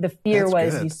 But the fear That's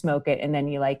was good. you smoke it and then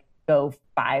you like go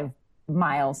 5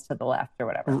 miles to the left or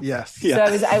whatever. Yes. Yeah.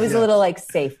 So I was a little like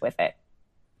safe with it.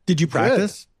 Did you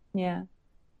practice? Yeah,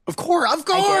 Of course. Of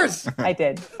course. I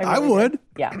did. I really would. did.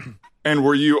 Yeah, And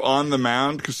were you on the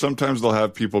mound? Because sometimes they'll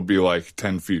have people be like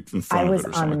 10 feet in front I of was it or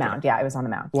on something the like mound. Yeah, I was on the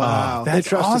mound. Wow. That's They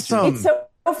trusted you. awesome. It's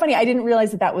so funny. I didn't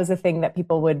realize that was a thing that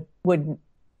people would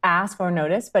ask or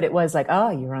notice, but it was like, oh,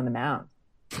 you were on the mound.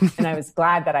 And I was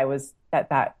glad that I was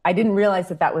that I didn't realize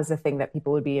that was a thing that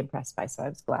people would be impressed by. So I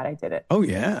was glad I did it. Oh,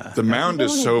 yeah. The mound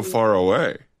is so far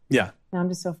away. Yeah. Now I'm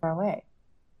just so far away.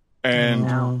 And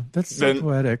Oh, that's so Then-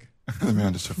 poetic. the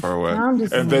mound is so far away. Mound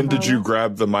is And so then far did you away.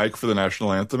 grab the mic for the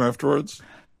national anthem afterwards?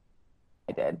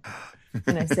 I did.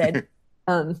 And I said,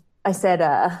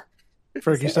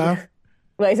 Fergie style?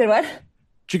 well, I said what?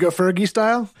 Did you go Fergie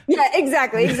style? Yeah,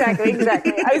 exactly.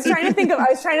 I was trying to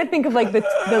think of like the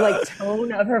like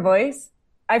tone of her voice.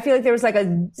 I feel like there was like a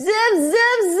zip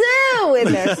zip zoo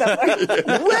in there somewhere.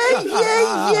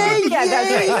 Yeah,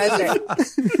 that's right.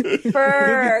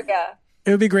 Ferga. It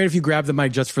would be great if you grabbed the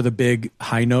mic just for the big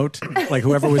high note, like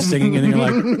whoever was singing, and then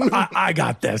you're like, I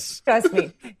got this. Trust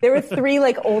me. There were 3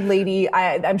 like old lady,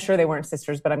 I'm sure they weren't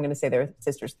sisters, but I'm going to say they were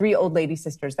sisters. 3 old lady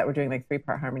sisters that were doing like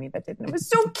 3-part harmony that did. And it was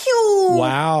so cute.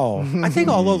 Wow. I think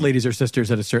all old ladies are sisters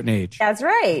at a certain age. That's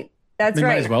right. That's They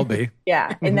right. might as well be.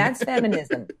 Yeah. And that's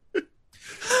feminism.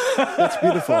 That's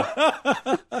beautiful.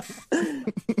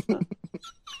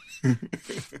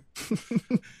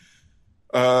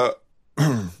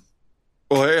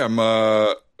 Well, hey, I'm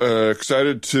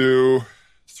excited to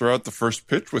throw out the first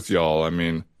pitch with y'all. I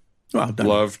mean, Well, don't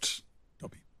loved.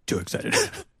 be too excited.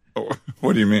 Oh,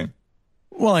 what do you mean?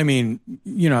 Well, I mean,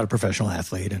 you're not a professional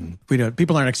athlete, and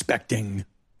people aren't expecting,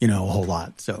 a whole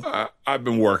lot. So I've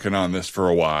been working on this for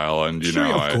a while, and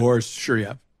of course, sure,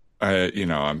 yeah.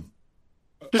 I'm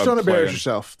Just don't embarrass playing.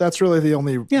 yourself. That's really the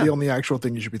only actual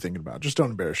thing you should be thinking about. Just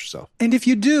don't embarrass yourself. And if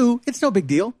you do, it's no big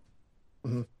deal.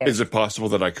 Is it possible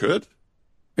that I could?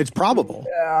 It's probable.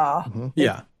 Yeah.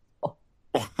 Yeah.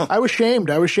 I was shamed.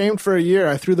 I was shamed for a year.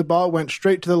 I threw the ball, went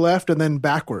straight to the left, and then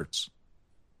backwards.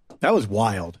 That was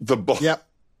wild. The ball. Yep.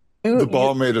 The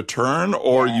ball made a turn,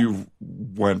 or you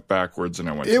went backwards and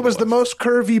it went. It was the left? most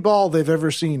curvy ball they've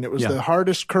ever seen. It was Yeah. the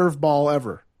hardest curve ball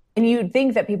ever. And you'd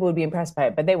think that people would be impressed by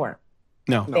it, but they weren't.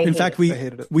 No. They In hated fact, it. They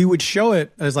hated it. we would show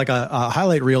it as like a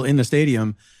highlight reel in the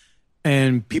stadium,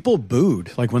 and people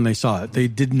booed like when they saw it. They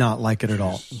did not like it at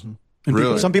all. And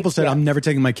Really? some people said, "I'm never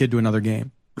taking my kid to another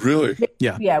game." Really?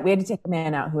 Yeah. Yeah, we had to take a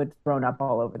man out who had thrown up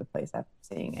all over the place after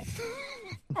seeing it.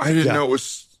 I didn't Yeah. know it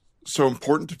was so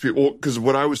important to people, because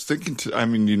what I was thinking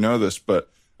you know this, but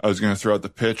I was going to throw out the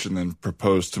pitch and then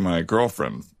propose to my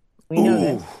girlfriend. We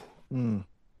know this.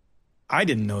 I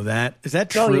didn't know that. Is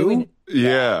that Oh, true?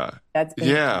 Yeah. That's been-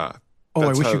 Yeah. Oh, I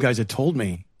That's wish how- you guys had told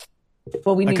me.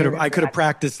 Well, we I knew could you have. were I could have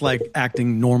practiced like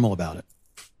acting normal about it.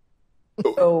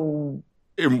 So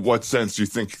In what sense? You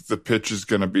think the pitch is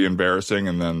going to be embarrassing,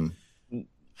 and then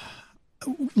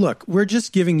Look, we're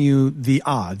just giving you the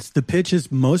odds. The pitch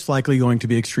is most likely going to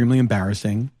be extremely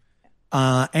embarrassing,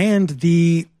 and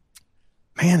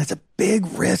it's a big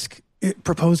risk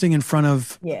proposing in front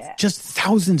of Yeah. just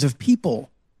thousands of people.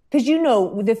 because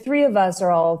the three of us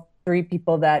are all three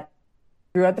people that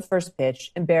threw out the first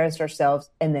pitch, embarrassed ourselves,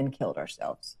 and then killed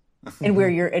ourselves. And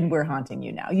we're haunting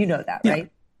you now. You know that,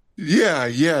 right? yeah.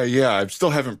 I still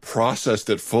haven't processed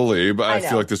it fully, but I know.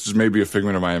 feel like this is maybe a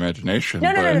figment of my imagination.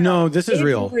 No, but No, this is It's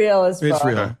real. real as It's fuck.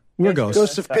 real. We're ghosts.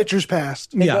 Ghosts of pictures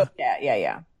past. Yeah.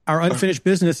 Yeah. Our unfinished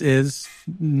business is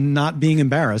not being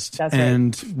embarrassed, That's right.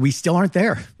 and we still aren't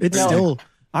there. It's No. still.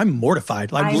 I'm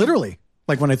mortified. Like literally,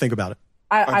 like when I think about it.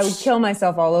 I would kill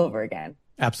myself all over again.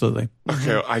 Absolutely.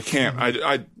 Okay, I can't.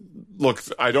 I look.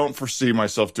 I don't foresee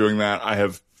myself doing that. I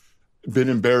have been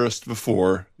embarrassed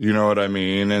before. You know what I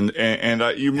mean? And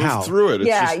you move How? through it. It's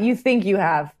Yeah, just, you think you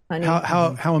have, honey.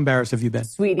 How embarrassed have you been,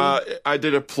 Sweetie. I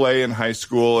did a play in high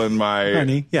school, and my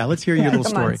honey? Yeah, let's hear your little Come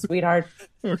story. on, sweetheart.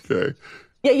 okay.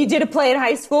 Yeah, you did a play in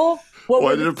high school? What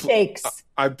Well, were the stakes?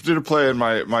 I did a play in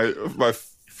my.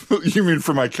 You mean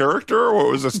for my character, or what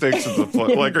was the stakes of the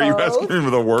play? Like, are you Both. asking me for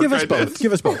the work Give us I both. did?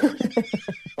 Give us both.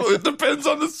 Well, it depends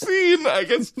on the scene, I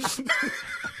guess.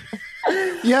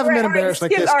 You haven't been All right, embarrassed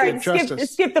like skip- this, all kid. right, Trust us.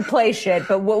 skip the play shit,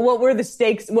 but what were the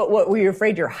stakes? What were you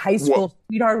afraid your high school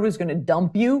sweetheart was going to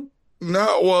dump you?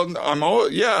 No, well, I'm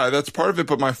all yeah. That's part of it,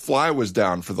 but my fly was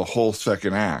down for the whole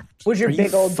second act. Was your Are you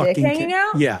big old dick fucking hanging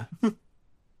out? Yeah.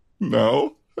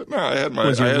 No, I had my.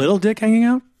 Was I your had- little dick hanging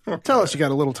out? Tell us you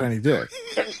got a little tiny dick.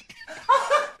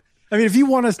 I mean, if you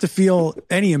want us to feel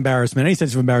any embarrassment, any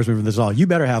sense of embarrassment from this all, you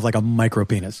better have like a micro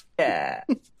penis. Yeah.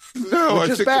 No, Which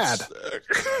I is think bad.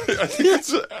 I think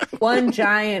it's. One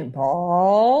giant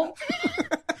ball.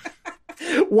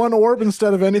 One orb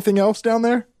instead of anything else down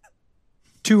there?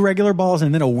 2 regular balls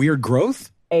and then a weird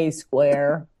growth? A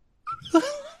square.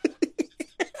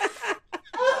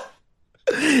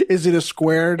 Is it a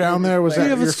square down there? Was Do you that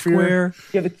have a your fear? square?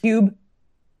 You have a cube?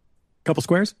 Couple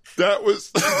squares? That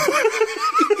was.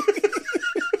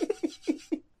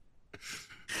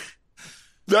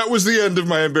 That was the end of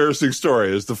my embarrassing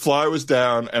story. Is the fly was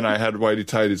down and I had whitey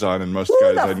tighties on, and most Who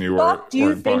guys the I knew fuck do you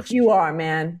weren't think boxers. you are,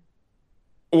 man?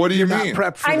 What do you Not mean?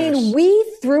 prepped for I this. mean, we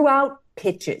threw out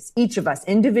pitches, each of us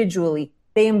individually.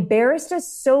 They embarrassed us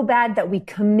so bad that we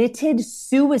committed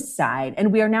suicide,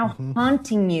 and we are now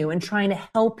haunting you and trying to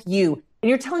help you. And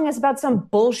you're telling us about some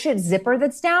bullshit zipper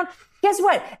that's down? Guess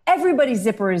what? Everybody's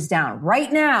zipper is down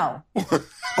right now.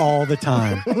 All the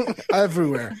time.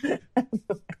 Everywhere.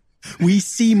 We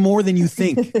see more than you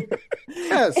think.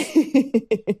 Yes.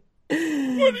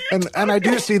 and I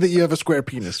do see that you have a square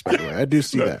penis, by the way. I do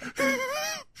see that.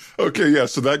 Okay, yeah.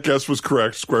 So that guess was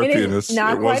correct. Square It is penis.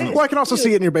 not It quite wasn't. a- Well, I can also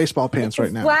see it in your baseball pants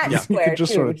right now. Flat You square, can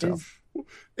just too, sort of which tell. is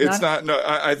It's not. No,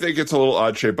 I think it's a little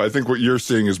odd shape. I think what you're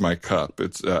seeing is my cup.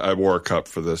 It's. I wore a cup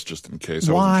for this just in case.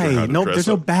 I wasn't Why? sure how to No, dress there's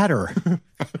no up. batter.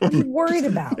 what are you worried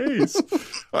about?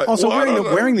 Also, Well, I don't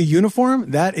know. wearing the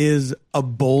uniform, that is a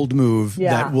bold move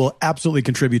Yeah. that will absolutely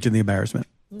contribute to the embarrassment.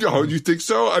 Oh, you think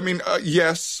so? I mean,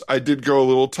 yes, I did go a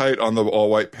little tight on the all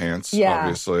white pants. Yeah.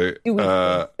 Obviously. Do we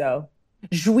think so?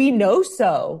 We know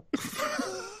so.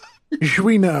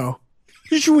 We know.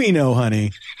 We know,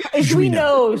 honey. We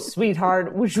know,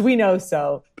 sweetheart. We know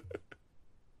so.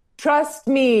 Trust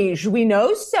me, we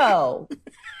know so.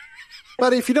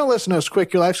 Buddy, if you don't listen to us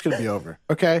quick, your life's going to be over.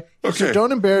 Okay? Okay. So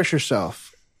don't embarrass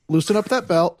yourself. Loosen up that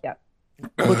belt. Yep.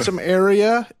 Put some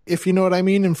area, if you know what I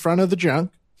mean, in front of the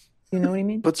junk. You know what I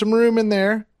mean? Put some room in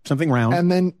there. Something round.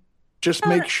 And then just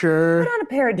make sure Put on a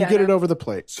pair of you get it over the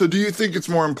plate. So do you think it's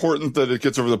more important that it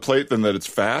gets over the plate than that it's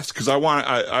fast? Because I've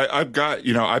got,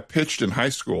 I pitched in high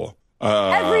school.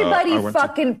 Everybody I went to-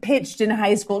 fucking pitched in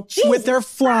high school. Jeez, With their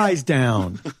flies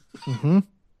down.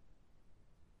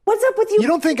 what's up with you? You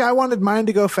don't think I wanted mine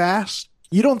to go fast?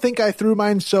 You don't think I threw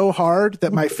mine so hard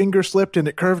that my finger slipped and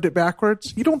it curved it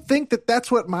backwards? You don't think that that's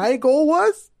what my goal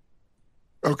was?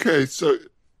 Okay, so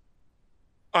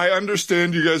I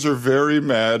understand you guys are very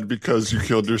mad because you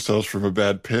killed yourselves from a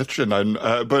bad pitch, and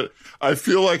but I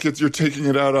feel like you're taking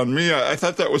it out on me. I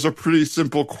thought that was a pretty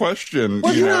simple question.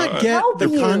 Well, do you not get Help the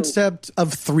you. concept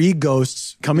of 3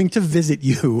 ghosts coming to visit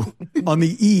you on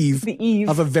the eve,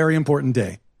 of a very important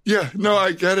day? Yeah, no,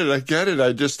 I get it.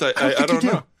 I just, I don't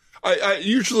know. I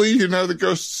usually, the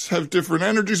ghosts have different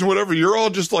energies and whatever. You're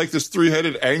all just like this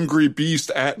 3-headed angry beast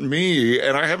at me,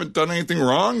 and I haven't done anything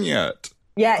wrong yet.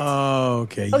 Yes. Oh,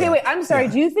 okay. Okay, yeah. wait. I'm sorry.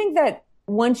 Do you think that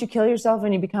once you kill yourself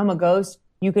and you become a ghost,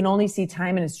 you can only see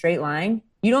time in a straight line?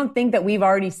 You don't think that we've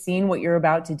already seen what you're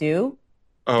about to do?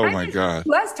 Oh my God.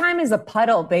 Last time is a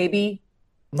puddle, baby,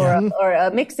 or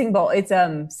a mixing bowl. It's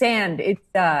sand. It's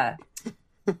timing.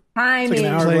 It's like an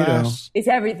hourglass. It's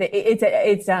everything.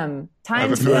 It's time. I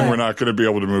have a feeling we're not going to be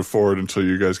able to move forward until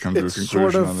you guys come to a It's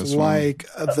conclusion sort on of this like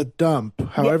the dump,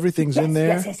 how everything's in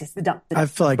there. Yes, the dump. I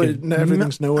feel like But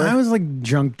everything's nowhere? I was like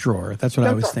junk drawer. That's what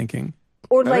I was thinking.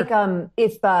 Or like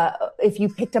if you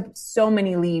picked up so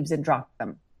many leaves and dropped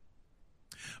them.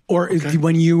 Or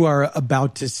when you are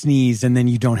about to sneeze and then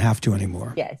you don't have to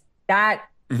anymore. Yes, that.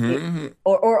 Mm-hmm.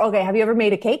 Or okay, have you ever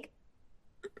made a cake?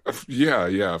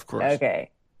 Yeah, of course. Okay,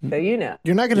 so you know.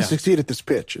 You're not going to succeed at this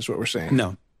pitch, is what we're saying.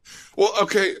 No. Well,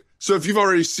 okay. So if you've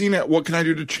already seen it, what can I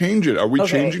do to change it? Are we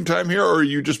changing time here, or are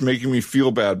you just making me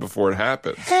feel bad before it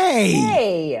happens?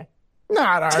 Hey,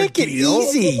 Not our Take it deal.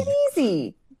 easy. take it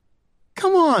easy.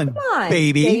 Come on, Come on,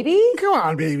 baby. Come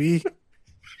on, baby.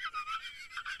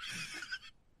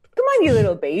 Come on, you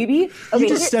little baby. Okay, You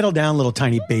just settle down, little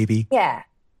tiny baby. yeah.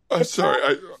 I'm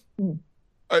sorry.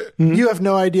 You have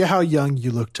no idea how young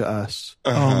you look to us.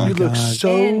 Oh my You look God.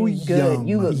 so And good. young.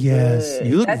 You look Yes, good.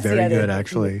 you look That's the very other good, thing.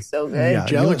 actually. You look so good. Yeah, you look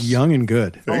Jealous. young and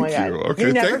good. Thank my God. you. Okay,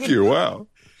 You're never thank gonna- you. Wow.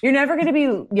 You're never going to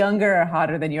be younger or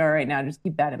hotter than you are right now. Just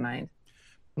keep that in mind.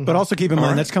 But also keep in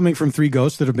mind, that's coming from 3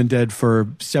 ghosts that have been dead for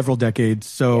several decades.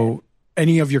 So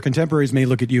any of your contemporaries may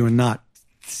look at you and not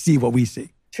see what we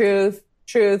see. Truth.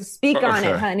 Speak on Okay.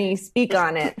 it, honey. Speak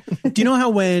on it. Do you know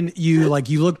how when you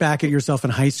look back at yourself in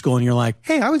high school and you're like,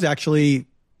 hey, I was actually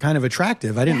kind of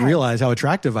attractive. I didn't realize how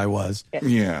attractive I was.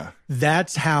 Yeah.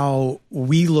 That's how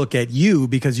we look at you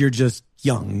because you're just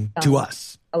young to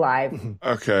us. Alive.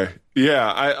 Okay.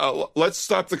 Yeah. Let's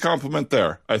stop the compliment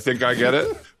there. I think I get it.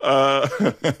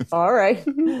 All right.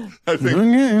 I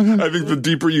think the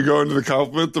deeper you go into the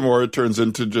compliment, the more it turns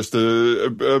into just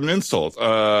an insult.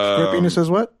 Square penis says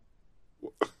what?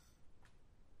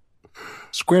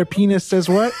 Square penis says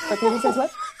what?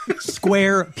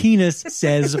 Square penis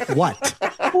says what?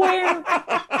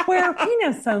 Where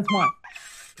penis says what?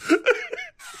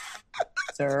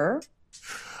 Sir?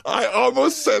 I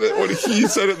almost said it when he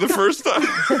said it the first time.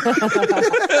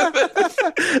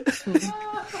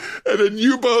 And then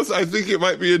you both, I think it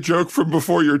might be a joke from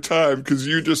before your time because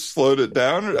you just slowed it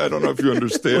down. I don't know if you Well,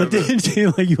 understand. it. didn't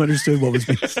you like you understood what was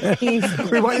being said? We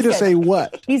want you to say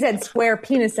what? He said square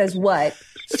penis says what?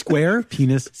 Square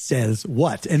penis says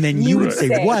what? And then you would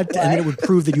say what? And then it would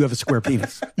prove that you have a square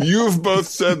penis. You've both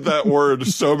said that word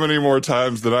so many more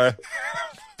times than I.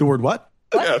 The word what?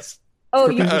 Yes. Oh,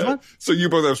 you So you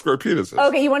both have square penises.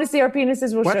 okay? You want to see our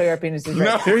penises? We'll show you our penises. Right?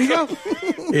 No. Here you go.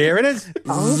 Here it is.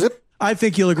 Zip. I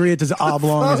think you'll agree it's as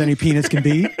oblong as any penis can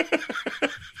be.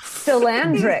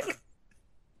 Cylindric.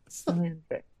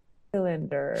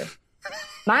 Cylinder.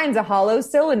 Mine's a hollow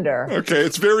cylinder. Okay,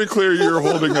 it's very clear you're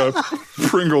holding a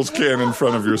Pringles can in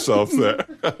front of yourself there.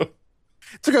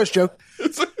 It's a ghost joke.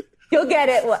 You'll get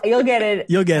it. You'll get it.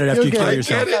 You'll get it after you You'll get kill it.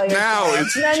 yourself. Get it now.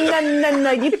 It's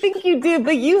No. You think you do,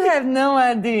 but you have no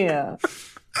idea.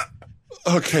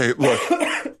 okay.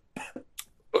 Look,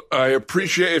 I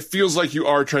appreciate it. Feels like you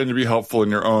are trying to be helpful in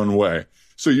your own way.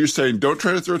 So you're saying don't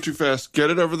try to throw it too fast. Get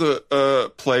it over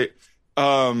the plate.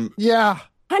 Yeah.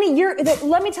 Honey,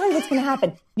 let me tell you what's going to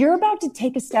happen. You're about to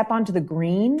take a step onto the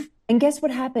green, and guess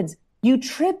what happens? You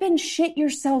trip and shit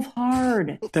yourself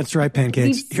hard. That's right,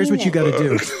 Pancakes. We've Here's seen what you it. got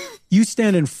to do. You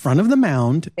stand in front of the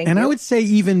mound, Thank and I you. would say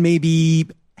even maybe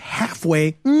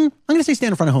halfway. I'm going to say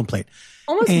stand in front of home plate.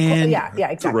 Almost. And- Yeah,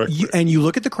 exactly. Correct. And you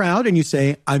look at the crowd and you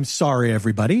say, "I'm sorry,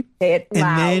 everybody." Say it And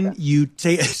loud. then you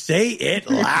say it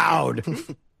loud.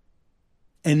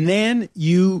 And then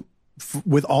you,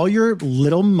 with all your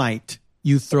little might,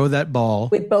 you throw that ball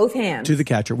With both hands. to the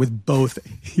catcher with both.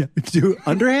 Do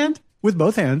underhand with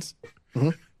both hands.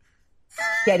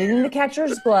 Get it in the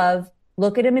catcher's glove,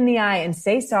 look at him in the eye, and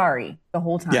say sorry the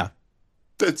whole time. Yeah.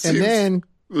 That seems, And then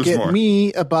there's get more.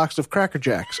 me a box of Cracker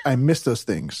Jacks. I miss those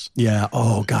things. Yeah.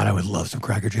 Oh God, I would love some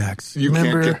Cracker Jacks. You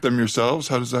Remember- can't get them yourselves?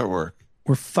 How does that work?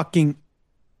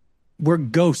 We're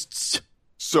ghosts.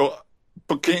 So,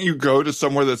 but can't you go to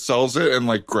somewhere that sells it and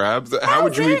like grab the? How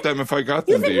would you eat them if I got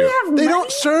You them to think we you? have They money?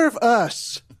 don't serve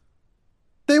us.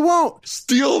 They won't.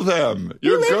 Steal them.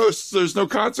 You're ghosts. There's no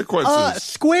consequences.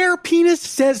 Square penis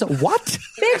says what?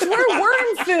 Bitch, we're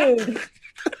worm food.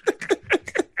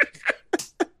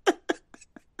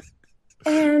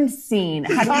 And scene.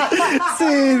 How do you-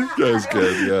 Scene. That's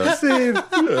good. Yeah. Scene.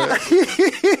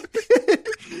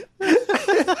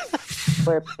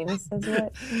 Where penis says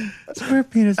what? Square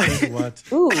penis says what?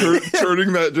 Ooh.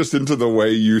 Turning that just into the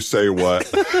way you say what.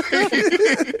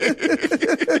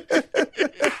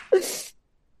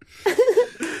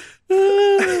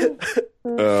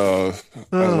 I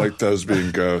like those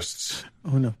being ghosts.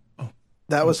 Oh no. Oh.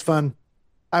 That was fun.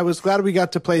 I was glad we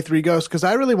got to play 3 ghosts because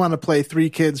I really want to play 3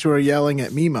 kids who are yelling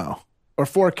at Mimo. Or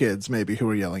 4 kids maybe who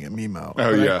are yelling at Mimo.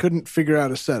 But yeah. I couldn't figure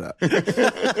out a setup. But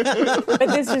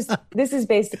this is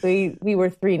basically we were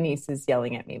 3 nieces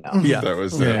yelling at me, Mo. Yeah. That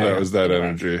was Yeah. that was that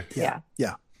energy. Yeah.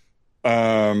 Yeah.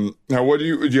 Now, what do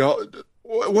y'all?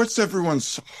 What's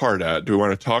everyone's heart at? Do we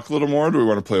want to talk a little more? Do we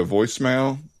want to play a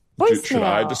voicemail? Should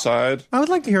I Voicemail. decide? I would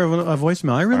like to hear a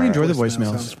voicemail. I really enjoy the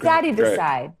Voicemail voicemails. sounds great. Daddy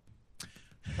decide.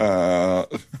 I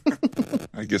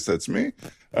guess that's me.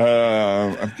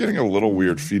 I'm getting a little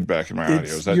weird feedback in my audio.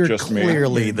 Is that You're just me?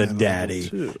 clearly the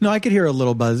daddy. No, I could hear a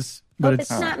little buzz, but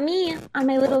It's not me on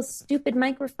my little stupid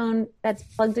microphone that's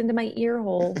plugged into my ear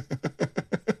hole.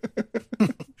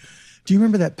 Do you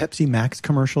remember that Pepsi Max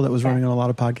commercial that was running on a lot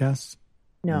of podcasts?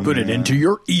 No. Put it into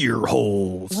your ear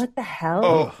holes. What the hell?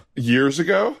 Oh, years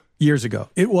ago? Years ago,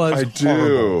 it was. I do.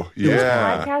 horrible.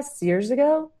 Yeah. Podcasts years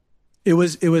ago? It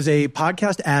was a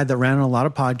podcast ad that ran on a lot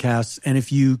of podcasts, and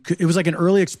it was like an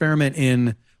early experiment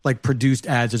in like produced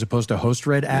ads as opposed to host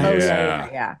read Oh, ads.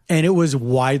 yeah. And it was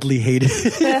widely hated.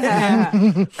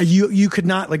 you could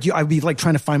not I'd be like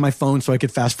trying to find my phone so I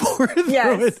could fast forward through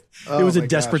Yes. it. Oh It was a my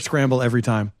desperate gosh. scramble every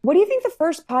time. What do you think the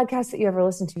first podcast that you ever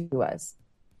listened to was?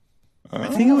 I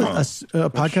think it was a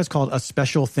podcast called A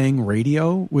Special Thing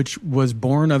Radio, which was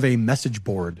born of a message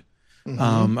board,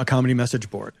 a comedy message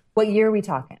board, What year are we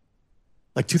talking?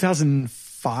 like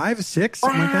 2005, 6,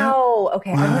 something like that. Wow.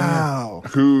 Okay. I remember. Wow.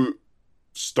 Who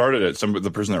started it?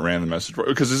 The person that ran the message board?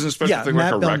 Because isn't a special Yeah, thing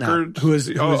Matt like a Belknap, record? who is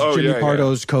Jimmy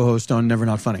Pardo's co-host on Never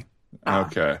Not Funny.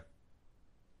 Okay.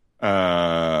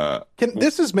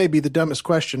 This is maybe the dumbest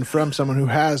question from someone who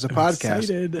has a podcast.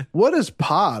 Excited. What does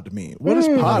pod mean? What does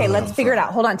pod Okay, mean? let's figure it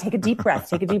out. Hold on. Take a deep breath.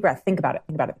 Think about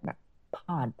it.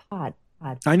 Pod.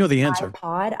 I know the answer.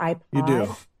 iPod. You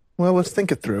do. Well, let's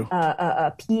think it through.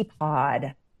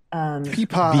 Peapod. Peapod.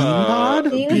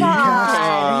 Beanpod? Beanpod.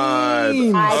 God.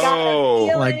 I got the Oh.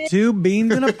 feeling. Like 2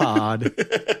 beans in a pod.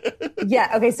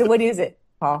 Yeah. Okay. So what is it,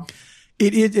 Paul?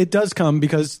 It does come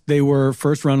because they were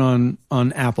first run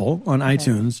on Apple, on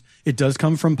iTunes. It does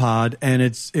come from Pod, and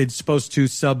it's supposed to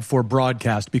sub for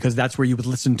broadcast because that's where you would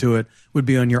listen to it, would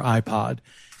be on your iPod.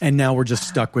 And now we're just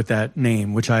stuck with that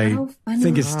name, which I How funny.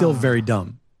 think is still very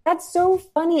dumb. That's so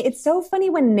funny. It's so funny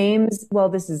when names, well,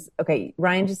 this is, okay,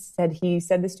 Ryan just said he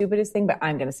said the stupidest thing, but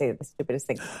I'm going to say the stupidest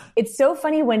thing. It's so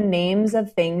funny when names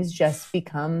of things just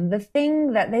become the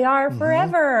thing that they are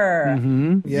forever.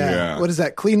 Yeah. What is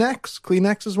that? Kleenex?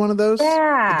 Kleenex is one of those?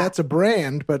 Yeah. That's a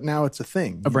brand, but now it's a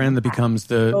thing. A brand that becomes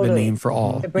the Totally. name for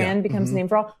all. The brand becomes the name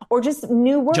for all. Or just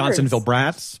new words. Johnsonville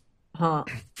Brats. Huh.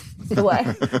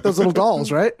 What? Those little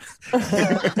dolls, right? Those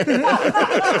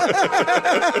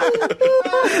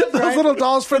little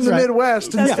dolls from the right.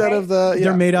 Midwest instead right. of the.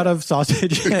 They're made out of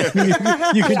sausage.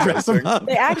 you can dress them up.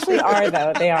 They actually are,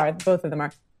 though. They are. Both of them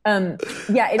are.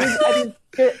 Yeah, it is. I mean,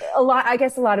 a lot. I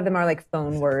guess a lot of them are like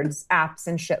phone words, apps,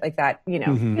 and shit like that. You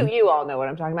know, you all know what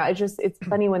I'm talking about. It's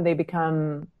funny when they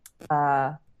become,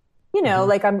 like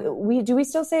we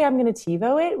still say I'm going to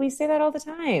TiVo it? We say that all the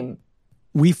time.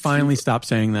 We finally stopped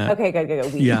saying that. Okay,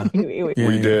 good. Yeah. We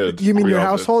did. You mean We your all did.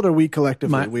 household or we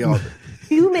collectively? We all.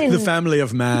 Human. The family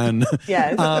of man.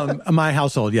 Yes. My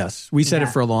household, yes. We said it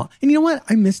for a long. And you know what?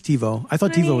 I miss TiVo. I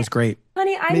thought TiVo was great.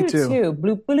 Honey, I Me do too. too.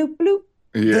 Bloop, bloop, bloop.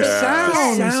 Yeah.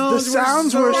 The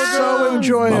sounds were so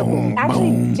enjoyable.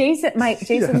 Actually, Jason,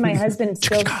 my husband,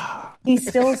 he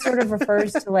still sort of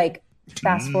refers to like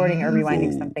fast forwarding or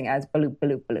rewinding something as bloop,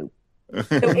 bloop, bloop.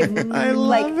 So I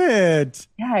love it.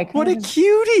 Yeah. What a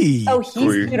cutie. Oh, he's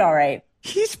cute, all right.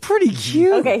 He's pretty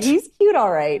cute. Okay, he's cute,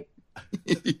 all right.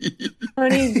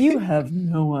 Honey, you have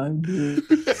no idea.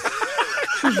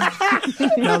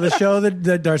 Now, the show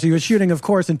that Darcy was shooting, of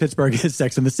course, in Pittsburgh is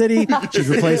Sex and the City. She's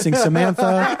replacing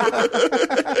Samantha.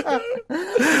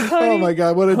 Oh my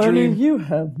God, what a dream. You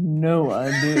have no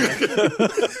idea.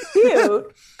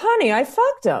 Cute. Honey, I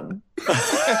fucked him.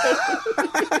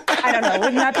 I don't know.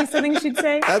 Wouldn't that be something she'd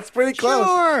say? That's pretty close.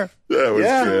 Sure. That was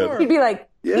good. He'd be like,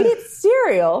 eat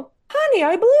cereal. Honey,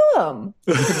 I blew him.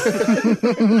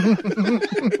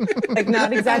 Like,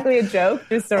 not exactly a joke,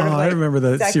 just sort of like. I remember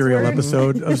the sex cereal word.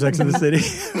 episode of Sex and the City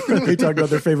where they talk about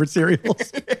their favorite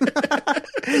cereals.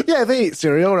 Yeah, they eat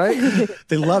cereal, right?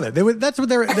 They love it. That's what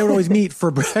they would always meet for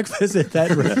breakfast at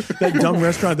that dumb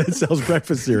restaurant that sells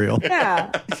breakfast cereal. Yeah.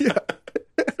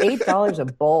 $8 a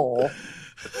bowl.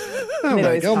 Oh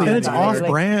my God. And it's Like,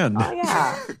 off-brand. oh,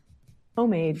 yeah.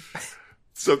 Homemade.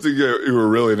 Something you were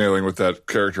really nailing with that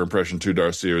character impression too,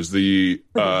 Darcy, was the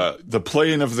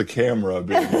plane of the camera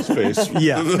being his face.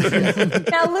 Yeah.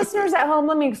 Now, listeners at home,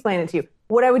 let me explain it to you.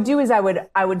 What I would do is I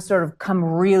would sort of come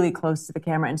really close to the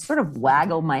camera and sort of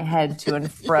waggle my head to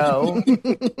and fro.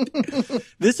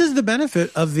 This is the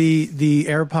benefit of the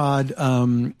AirPod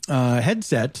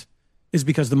headset, is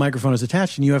because the microphone is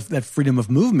attached and you have that freedom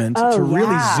of movement to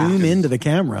really zoom into the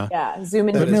camera. Yeah, zoom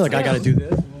in. But like, I got to do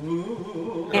this.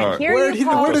 And here Where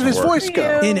did his voice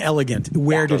go? Inelegant.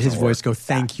 Where did his voice go?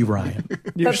 Thank you, Ryan.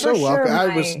 You're But so for sure welcome. I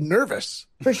my- was nervous.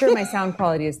 For sure, my sound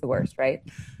quality is the worst, right?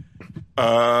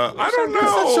 I don't know. It's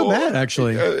not so bad,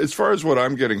 actually. As far as what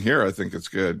I'm getting here, I think it's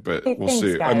good, but Hey, we'll thanks,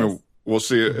 see. I guys. mean, we'll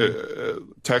see.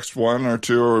 Text 1 or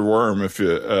 2 or worm if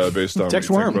you based on Text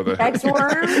what you think worm. about that. Text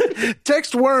worm.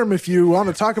 Text Worm if you want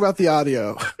to talk about the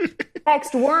audio.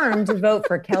 Text worm to vote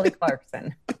for Kelly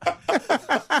Clarkson.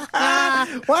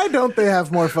 Why don't they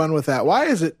have more fun with that? Why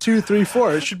is it 2, 3,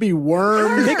 4? It should be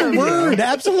Worm. Make a word.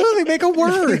 Absolutely. Make a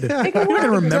word. You're not going to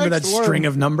remember that Text word. string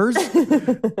of numbers. Have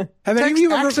any of Text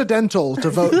you ever... accidental to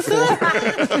vote for.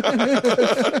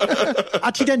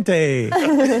 Accidente.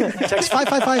 Text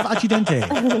 555 accidente.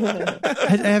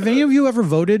 Have any of you ever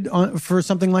voted for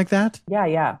something like that?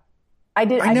 Yeah. I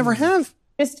did. I never have.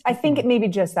 I think it maybe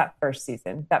just that first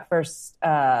season, that first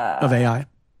Of AI.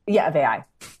 Yeah, of AI.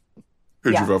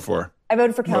 Who'd Yeah. you vote for? I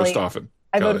voted for Kelly. Most often.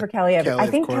 I voted for Kelly. Kelly, I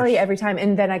think of course. Kelly every time.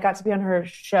 And then I got to be on her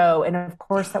show. And of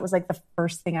course, that was like the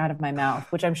first thing out of my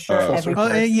mouth, which I'm sure every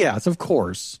person. Yes, of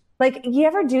course. Like, you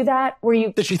ever do that where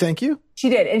you. Did she thank you? She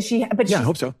did. And but Yeah, she, I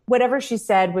hope so. Whatever she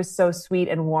said was so sweet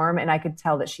and warm. And I could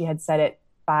tell that she had said it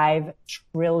 5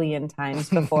 trillion times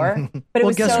before. But it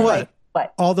was guess so what? like,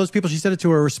 what? All those people she said it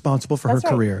to are responsible for That's her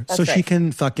right. career. That's So she right.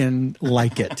 can fucking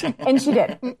like it. And she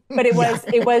did. But it was,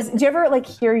 do you ever like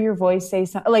hear your voice say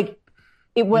something? Like,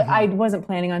 it was, I wasn't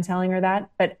planning on telling her that.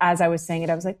 But as I was saying it,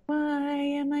 I was like, why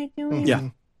am I doing Yeah.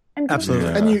 I'm doing Absolutely.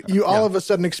 this. And you all of a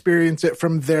sudden experience it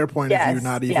from their point of Yes, view,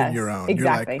 not even yes, your own.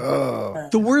 exactly. You're like, oh.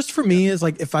 The worst for me is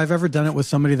like if I've ever done it with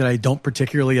somebody that I don't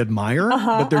particularly admire,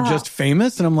 but they're just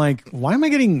famous, and I'm like, why am I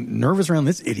getting nervous around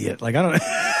this idiot? Like I don't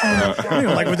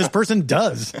even like what this person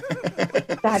does.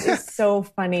 That is so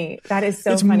funny. That is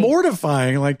so It's funny.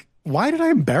 mortifying. Like, why did I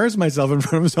embarrass myself in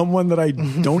front of someone that I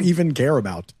don't even care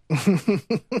about?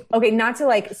 Okay, not to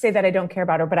like say that I don't care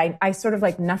about her, but I sort of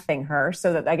like nothing her,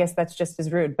 so that I guess that's just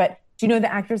as rude. But do you know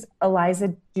the actress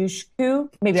Eliza Dushku?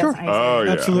 Maybe Sure. that's how you say Oh, it.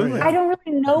 yeah. Absolutely. I don't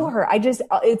really know her.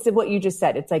 It's what you just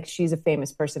said. It's like she's a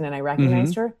famous person and I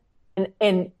recognized her.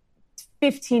 And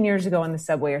 15 years ago on the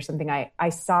subway or something, I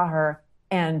saw her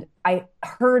and I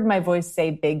heard my voice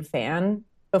say big fan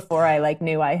before I like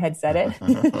knew I had said it.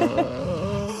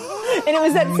 And it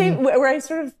was that same where I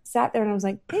sort of sat there and I was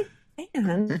like, big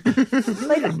fan?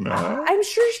 Like, I'm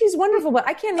sure she's wonderful, but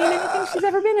I can't name anything she's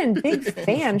ever been in. Big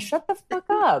fan. Shut the fuck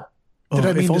up. Did I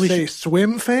if mean to only say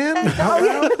swim fan?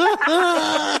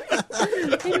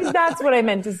 Maybe that's what I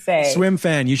meant to say. Swim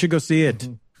fan, you should go see it.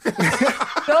 Go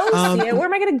see it. Where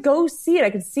am I going to go see it? I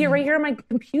can see it right here on my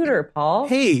computer, Paul.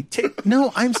 Hey,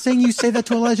 no, I'm saying you say that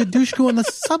to Elijah Dushku on the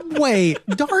subway.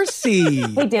 Darcy.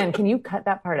 Hey, Dan, can you cut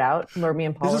that part out where me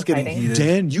and Paul This are is getting fighting? heated.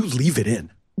 Dan, you leave it in.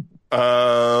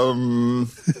 I'll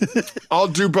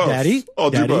do both. Daddy? I'll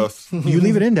do Daddy? both. You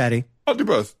leave it in, Daddy. I'll do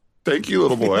both. Thank you,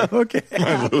 little boy. Okay.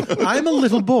 I'm a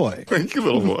little boy. Thank you,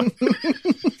 little boy.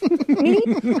 Me?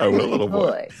 I will, little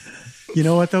boy. Boy. You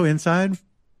know what, though? Inside,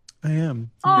 I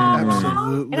am. Aw.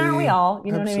 Absolutely. And aren't we all?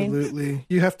 You know what I mean? Absolutely.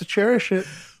 You have to cherish it.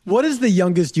 What is the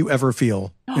youngest you ever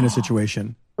feel in a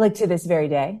situation? Like to this very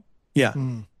day? Yeah.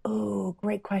 Oh,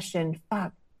 great question.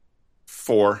 Fuck.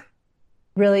 4.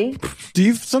 Really? Do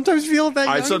you sometimes feel that?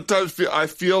 I young? sometimes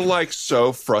feel like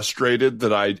so frustrated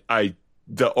that I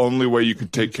the only way you can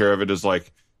take care of it is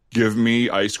like give me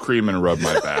ice cream and rub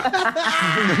my back. Like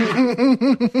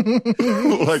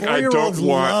I don't want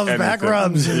love back anything.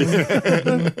 rubs.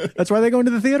 That's why they go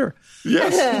into the theater.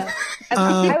 Yes.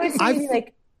 I would say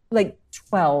maybe like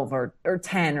 12 or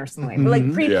 10 or something. But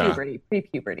like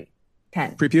pre-puberty.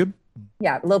 10. Pre-pube?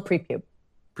 Yeah, a little pre-pube.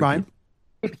 Brian?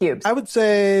 Pre-pubes. I would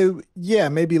say, yeah,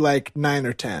 maybe like 9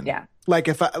 or 10. Yeah. Like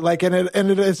if I like, and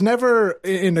it is never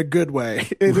in a good way.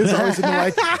 It is always in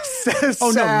like, sad, Oh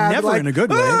no, never like, in a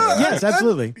good way. Yes,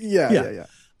 absolutely. Yeah.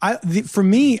 For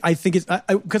me, I think it's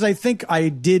because I think I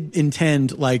did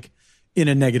intend like in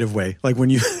a negative way, like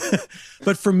when you.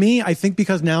 But for me, I think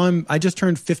because now I just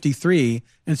turned 53,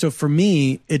 and so for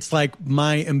me, it's like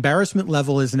my embarrassment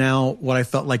level is now what I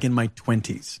felt like in my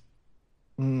 20s.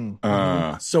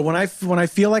 So when I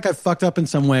feel like I fucked up in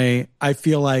some way, I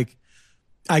feel like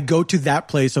I go to that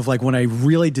place of like when I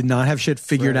really did not have shit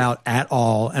figured out at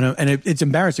all, and it's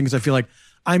embarrassing because I feel like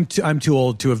I'm too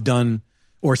old to have done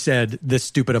or said this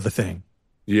stupid of a thing.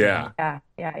 Yeah. Yeah.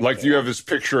 Like you have this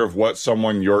picture of what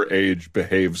someone your age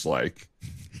behaves like,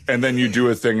 and then you do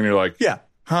a thing and you're like, Yeah.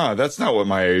 huh, that's not what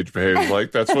my age behaves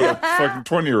like. That's what a fucking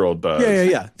 20-year-old does.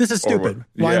 Yeah. This is stupid.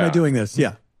 Why am I doing this?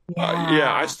 Yeah.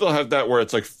 Yeah, I still have that where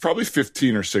it's like probably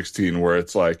 15 or 16 where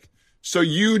it's like, so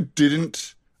you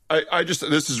didn't, I just,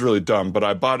 this is really dumb, but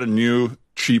I bought a new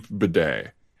cheap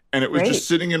bidet and it was just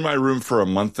sitting in my room for a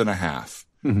month and a half.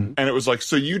 And it was like,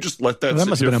 so you just let that Well,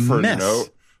 that sit must here have been a for mess. no.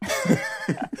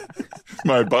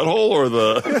 My butthole or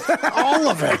the All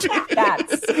of it.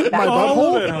 That's My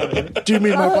butthole? Do you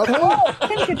mean my butthole? Oh,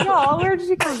 Kim Cattrall, where did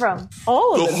you come from?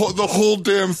 All of it. the whole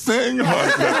damn thing?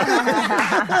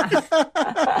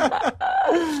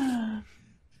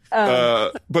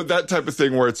 But that type of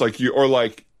thing where it's like you or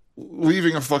like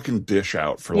leaving a fucking dish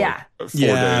out for like 4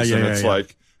 days, and it's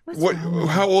like, what?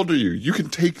 How old are you? You can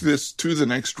take this to the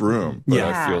next room. But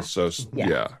I feel so.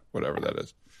 Yeah, whatever that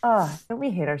is. Oh, don't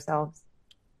we hate ourselves?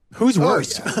 Who's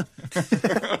worse? Don't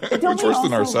It's we worse than also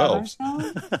love ourselves.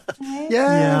 Right?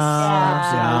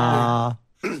 Yeah.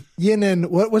 Yin and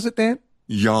what was it, Dan?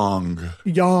 Yang.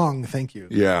 Thank you.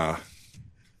 Yeah.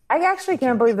 I actually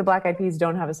can't believe the Black Eyed Peas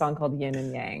don't have a song called Yin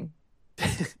and Yang.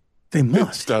 They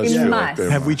must. Does We feel must. like they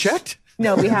Have we must. checked?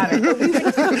 No, we haven't.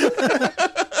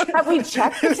 Have we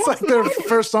checked? It's like their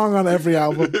first song on every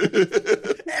album.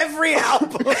 Every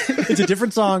album. It's a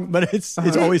different song, but it's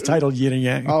always titled Yin and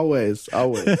Yang. Always.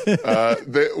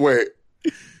 Wait.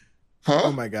 Huh?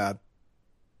 Oh my God.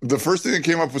 The first thing that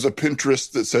came up was a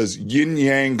Pinterest that says yin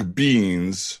yang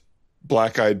beans,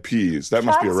 black eyed peas. That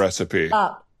must be a Shut recipe.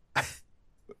 Up.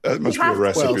 That must be a have to-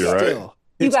 recipe, Well, right? still.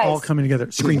 It's guys- all coming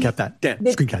together. Screen cap that. Dan,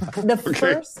 screen cap that. The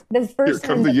first Here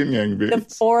come time the yin yang the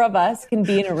beans. 4 of us can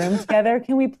be in a room together.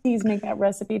 Can we please make that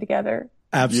recipe together?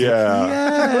 Absolutely.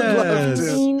 Yeah. Yes.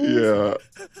 Yeah.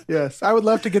 Yes. I would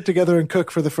love to get together and cook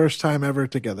for the first time ever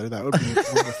together. That would be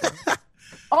wonderful.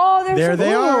 Oh, There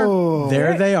they are. Oh.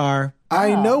 There they are.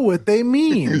 I know what they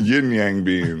mean. Yin yang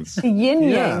beans. The yin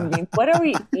Yeah. yang. What are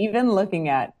we even looking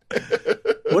at?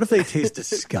 What if they taste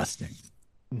disgusting?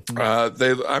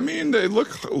 They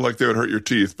look like they would hurt your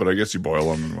teeth, but I guess you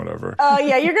boil them and whatever. Oh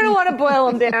yeah, you're gonna want to boil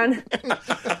them down.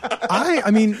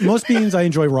 I mean, most beans I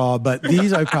enjoy raw, but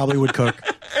these I probably would cook.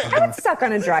 I would suck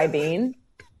on a dry bean.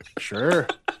 Sure.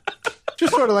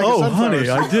 Just sort of like a Oh, sunflower honey, seed.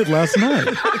 I did last night.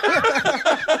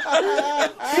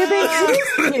 Do they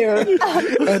taste cute?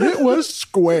 And it was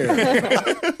square.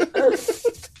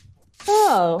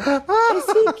 Oh, is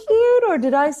he cute or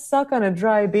did I suck on a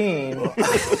dry bean?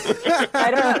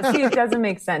 I don't know. See, it doesn't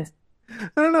make sense. I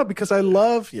don't know, because I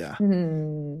love,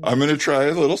 I'm going to try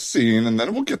a little scene and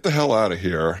then we'll get the hell out of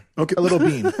here. Okay, a little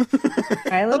bean.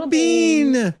 My little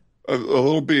Bean. A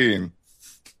little bean.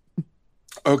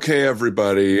 Okay,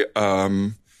 everybody.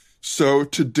 So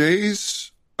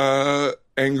today's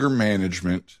anger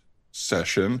management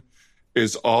session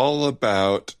is all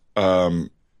about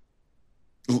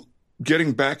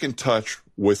getting back in touch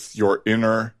with your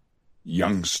inner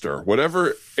youngster,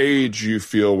 whatever age you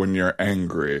feel when you're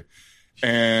angry.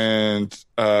 And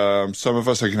some of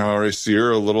us, I can already see,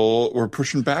 we're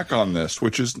pushing back on this,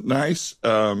 which is nice,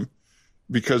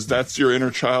 because that's your inner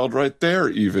child right there,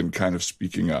 even kind of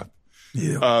speaking up.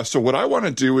 Yeah. So what I want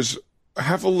to do is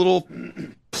have a little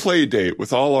play date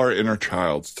with all our inner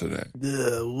childs today.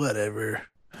 Whatever.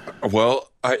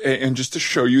 Well, and just to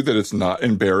show you that it's not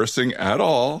embarrassing at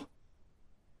all,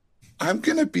 I'm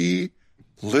going to be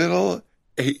little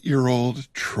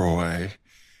 8-year-old Troy.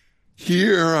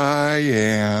 Here I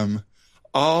am.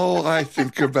 All I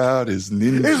think about is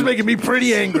ninja. This is making me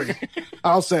pretty angry.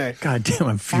 I'll say. God damn,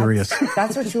 I'm furious.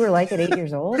 That's what you were like at 8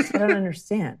 years old? I don't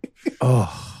understand.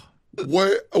 Oh,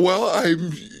 What? Well,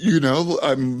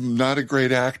 I'm not a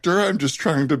great actor. I'm just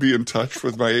trying to be in touch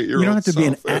with my 8-year-old. you don't have to be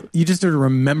an. You just have to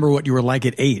remember what you were like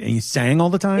at 8, and you sang all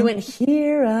the time. You went,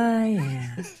 here I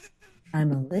am.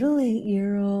 I'm a little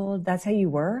 8-year-old. That's how you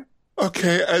were?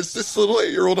 Okay, as this little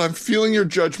 8-year-old, I'm feeling your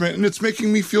judgment, and it's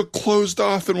making me feel closed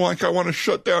off and like I want to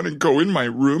shut down and go in my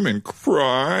room and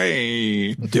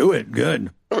cry. Do it.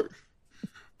 Good.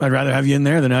 I'd rather have you in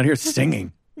there than out here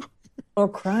singing. Or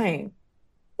crying.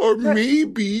 Or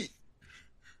maybe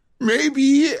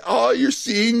all you're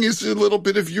seeing is a little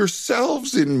bit of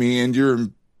yourselves in me,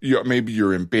 and maybe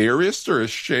you're embarrassed or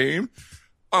ashamed.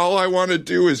 All I want to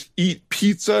do is eat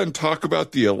pizza and talk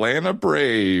about the Atlanta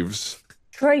Braves.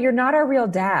 Troy, you're not our real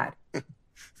dad.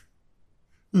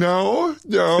 No.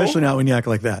 Especially not when you act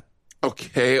like that.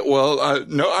 Okay, well,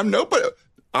 no, but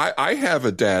I have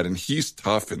a dad, and he's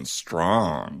tough and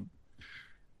strong.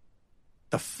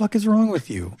 The fuck is wrong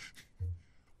with you?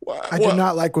 I do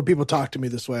not like when people talk to me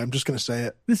this way. I'm just going to say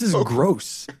it. This is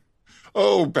gross.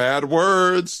 Oh, bad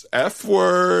words, F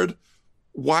word.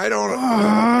 Why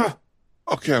don't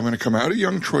Okay, I'm going to come out of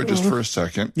young Troy just for a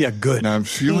second. Yeah, good. Now I'm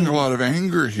feeling a lot of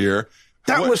anger here.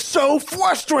 That was so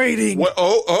frustrating. What?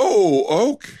 Oh,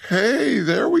 okay.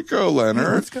 There we go,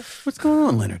 Leonard. What's going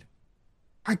on, Leonard?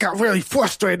 I got really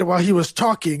frustrated while he was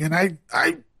talking, and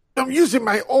I'm using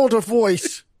my older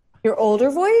voice. Your older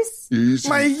voice?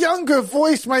 My younger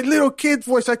voice, my little kid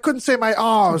voice. I couldn't say my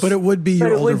R's. But it would be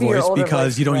your older voice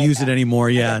because you don't right, use it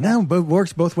anymore. Yeah, no, but it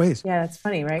works both ways. Yeah, that's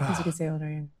funny, right? Because you could say older.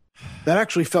 Yeah. That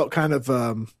actually felt kind of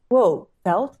Whoa,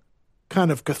 felt?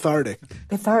 kind of cathartic.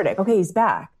 Cathartic. Okay, he's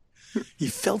back. He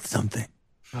felt something.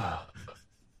 I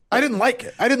didn't like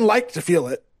it. I didn't like to feel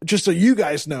it, just so you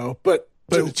guys know. But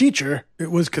to the teacher, It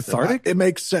was cathartic? it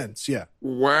makes sense. Yeah.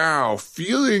 Wow,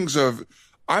 feelings of.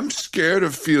 I'm scared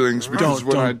of feelings because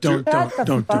when I do. Shut the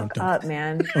don't. fuck up,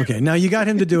 man. Okay, now you got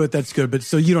him to do it. That's good. But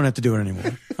so you don't have to do it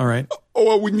anymore. All right? Oh,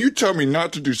 well, when you tell me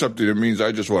not to do something, it means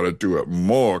I just want to do it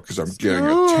more because I'm getting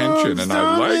attention and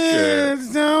I like it.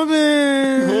 Stop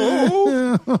it.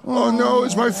 Oh no,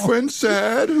 is my friend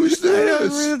sad? Who's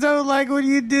this? don't like when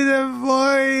you do that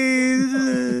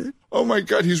voice. Oh my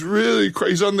God, he's really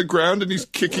he's on the ground and he's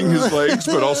kicking his legs,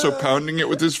 but also pounding it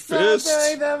with his fists.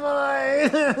 I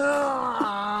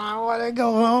want to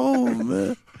go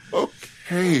home.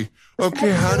 Okay,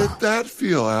 how did that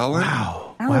feel, Alan?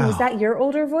 Wow. Alan, was that your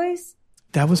older voice?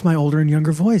 That was my older and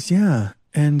younger voice, yeah.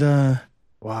 And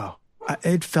Wow.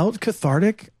 it felt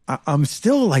cathartic. I'm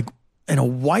still like in a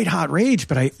white hot rage,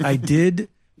 but I did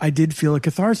feel a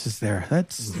catharsis there.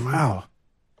 That's wow.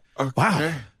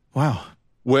 Okay. Wow.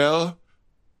 Well,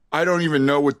 I don't even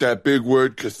know what that big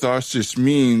word catharsis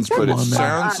means, but it on, man.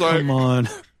 sounds like Come on.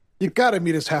 You got to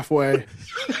meet us halfway.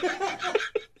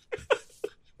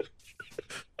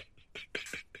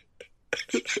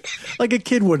 Like a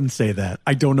kid wouldn't say that.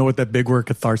 I don't know what that big word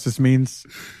catharsis means.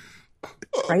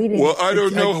 Right? Well, I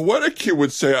don't know what a kid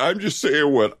would say. I'm just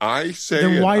saying what I say.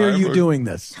 Then why are and you doing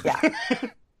this? Yeah.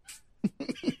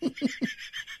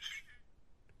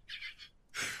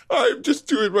 I'm just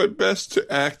doing my best to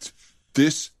act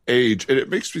this age, and it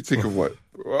makes me think of what.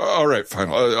 All right, fine.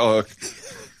 Well,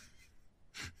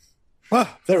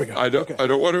 there we go. I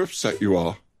don't want to upset you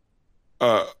all.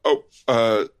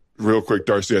 Real quick,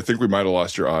 Darcy. I think we might have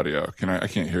lost your audio. I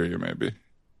can't hear you. Maybe.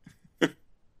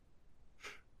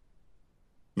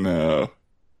 No.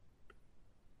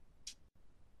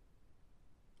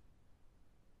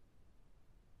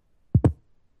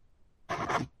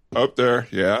 Up there,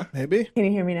 yeah, Maybe. Can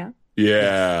you hear me now?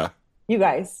 yeah. You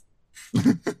guys.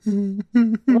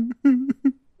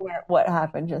 What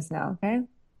happened just now, okay?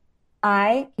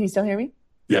 Can you still hear me?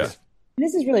 Yes.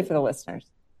 This is really for the listeners.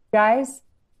 Guys,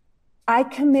 I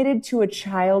committed to a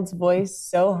child's voice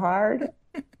so hard.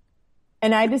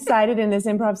 And I decided in this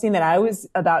improv scene that I was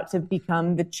about to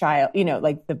become the child. You know,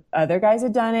 like the other guys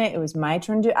had done it. It was my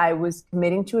turn I was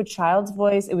committing to a child's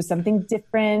voice. It was something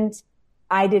different.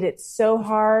 I did it so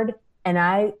hard. And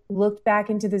I looked back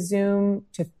into the Zoom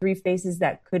to 3 faces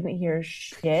that couldn't hear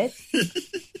shit.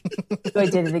 So I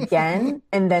did it again.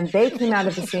 And then they came out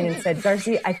of the scene and said,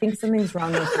 Darcy, I think something's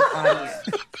wrong with your audio.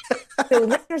 So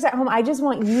listeners at home, I just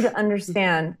want you to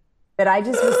understand that I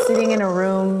just was sitting in a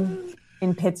room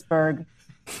in Pittsburgh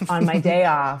on my day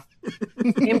off,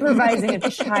 improvising a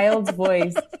child's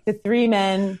voice to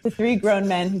 3 grown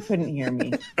men who couldn't hear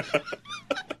me.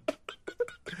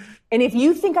 And if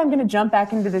you think I'm going to jump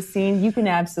back into the scene, you can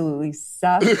absolutely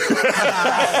suck. Flat,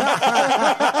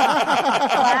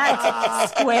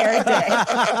 square dick.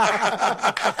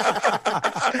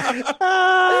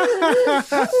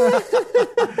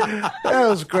 That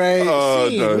was great. Oh,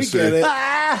 Scene, no, we see. get it.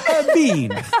 Bean.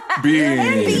 Bean.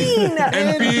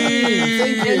 And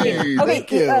Bean. Okay,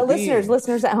 Thank you.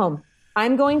 listeners at home.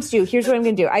 I'm going to do, here's what I'm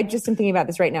going to do. I just am thinking about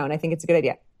this right now, and I think it's a good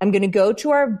idea. I'm going to go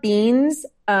to our Beans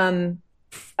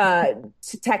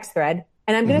text thread,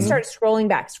 and I'm going to start scrolling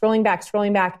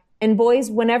back. And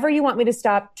boys, whenever you want me to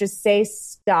stop, just say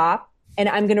stop, and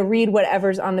I'm going to read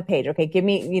whatever's on the page. Okay, give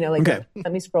me, Okay.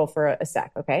 let me scroll for a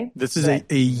sec, okay? This is a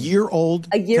year-old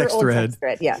text thread.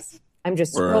 Yes. I'm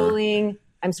just scrolling.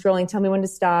 I'm scrolling. Tell me when to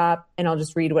stop, and I'll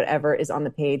just read whatever is on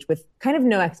the page with kind of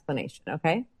no explanation,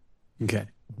 okay? Okay.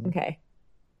 Okay.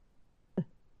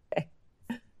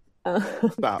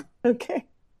 Stop. Okay.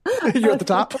 You're at the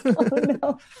top. Oh,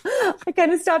 no. I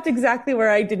kind of stopped exactly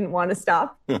where I didn't want to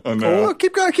stop. Oh, no. Oh,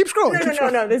 keep going. Keep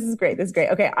scrolling. No. This is great.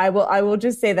 Okay. I will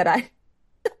just say that I,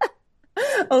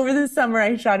 over the summer,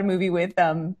 I shot a movie with,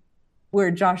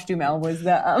 where Josh Duhamel was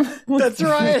the, That's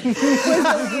right.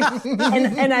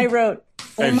 and I wrote,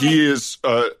 And he is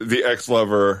the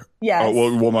ex-lover. Yes.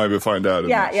 We'll maybe find out.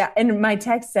 Yeah. And my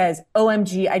text says,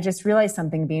 OMG, I just realized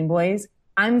something, Bean Boys.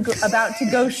 I'm about to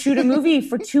go shoot a movie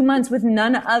for 2 months with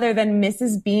none other than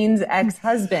Mrs. Bean's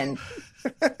ex-husband.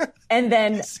 And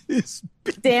then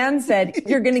Dan said,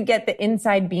 you're going to get the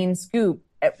inside Bean scoop.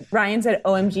 Ryan said,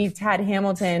 OMG, Tad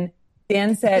Hamilton.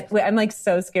 Dan said, wait, I'm like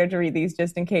so scared to read these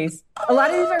just in case. A lot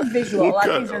of these are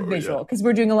visual. Because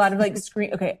we're doing a lot of like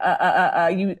screen. Okay.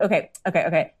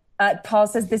 Okay. Paul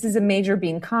says this is a major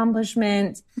Bean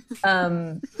accomplishment.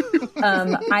 I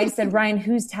said, Ryan,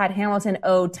 who's Tad Hamilton?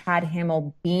 Oh, Tad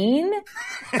Hamill Bean.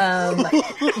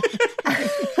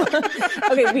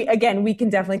 Okay, we can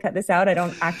definitely cut this out. I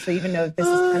don't actually even know if this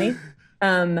is funny.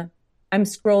 I'm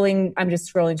scrolling. I'm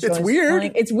just scrolling. It's weird.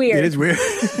 Scrolling. It's weird. It is weird.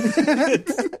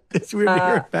 It's weird to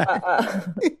hear back.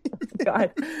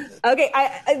 God. Okay,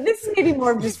 this is maybe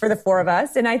more just for the four of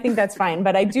us, and I think that's fine.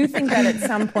 But I do think that at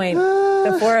some point,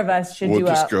 the four of us should do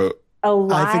a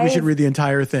live. I think we should read the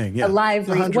entire thing. Yeah. A live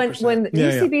read when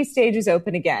UCB stage is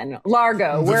open again.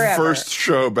 Largo, the wherever. first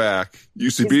show back,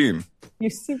 UC Bean.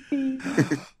 UCB. Bean.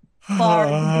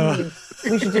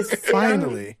 We should just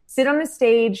sit on the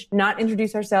stage, not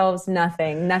introduce ourselves,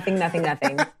 nothing.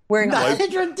 Wearing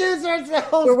Introduce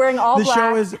ourselves. We're wearing all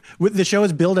black. The show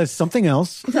is billed as something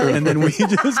else, and then we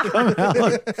just come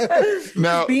out.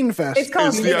 Now, Bean Fest. It's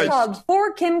called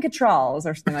For Kim Cattralls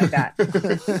or something like that.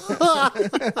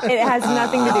 It has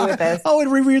nothing to do with this. Oh, and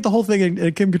reread the whole thing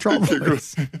in Kim Cattrall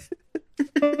voice.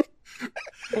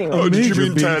 Anyway. did you Major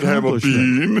mean Bean Tad Hamill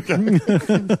Bean?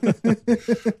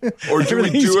 Or do we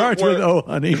Everything do it starts with "Oh,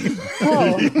 honey."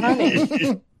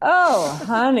 Oh,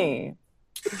 honey.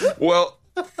 Well,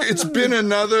 it's been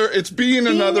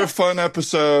another fun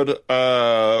episode.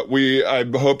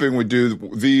 I'm hoping we do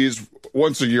these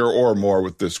once a year or more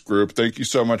with this group. Thank you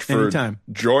so much for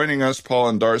joining us, Paul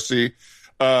and Darcy.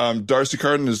 Darcy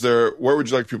Carden, where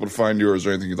would you like people to find you, or is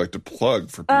there anything you'd like to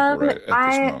plug for people at this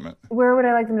moment? Where would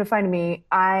I like them to find me?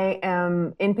 I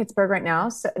am in Pittsburgh right now.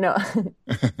 So no, can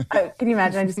you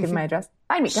imagine? I just give my address.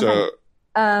 Find me.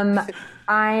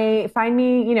 I find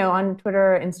me, on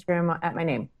Twitter, Instagram at my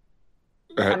name.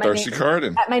 At Darcy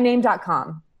Carden. At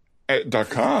myname.com. At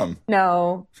 .com.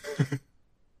 No,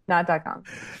 not .com.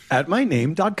 At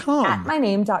myname.com. At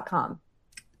myname.com.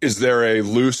 Is there a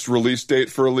loose release date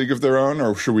for A League of Their Own,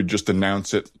 or should we just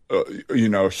announce it?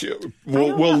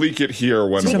 We'll leak it here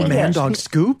when Is this a Man Dog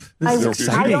scoop? This is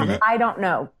exciting. I don't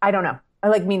know. I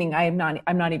like, meaning I'm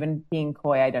not even being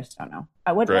coy. I just don't know.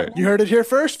 You heard it here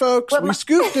first, folks. We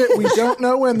scooped it. We don't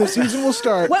know when the season will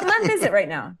start. What month is it right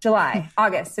now? July,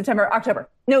 August, September, October.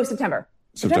 No, September.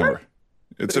 September.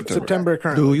 It's September. September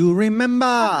currently. Do you remember?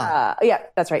 Yeah,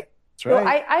 that's right. That's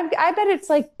right. So I bet it's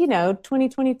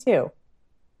 2022.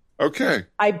 Okay.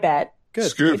 I bet. Good.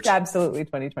 Scooped. It's absolutely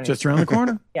 2022. Just around the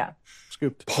corner. Yeah.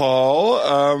 Scooped. Paul,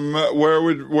 where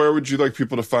would you like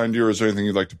people to find you, or is there anything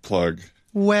you'd like to plug?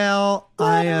 Well,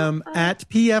 I am at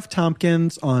PF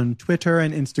Tompkins on Twitter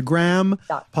and Instagram.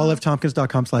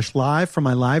 PaulFTompkins.com/live for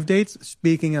my live dates.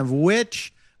 Speaking of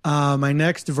which, my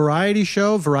next variety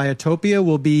show, Varietopia,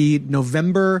 will be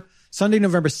Sunday,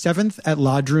 November 7th at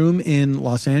Laudroom in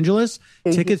Los Angeles.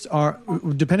 Tickets are,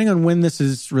 depending on when this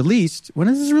is released. When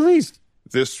is this released?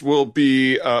 This will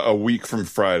be a week from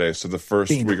Friday, so the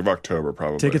first week of October,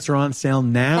 probably. Tickets are on sale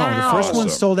now. The first one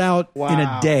sold out in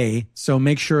a day, so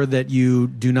make sure that you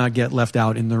do not get left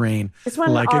out in the rain.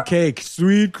 Like a cake,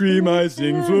 sweet cream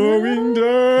icing flowing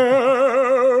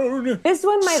down This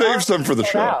one might Save already some for the be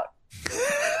show. sold out.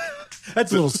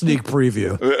 That's a little sneak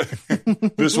preview.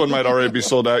 This one might already be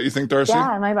sold out, you think, Darcy?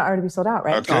 Yeah, it might already be sold out,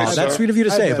 right? Okay. Oh, so- that's sweet of you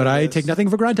to I say, bet but it I is. take nothing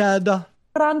for granted.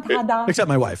 Grantada. Except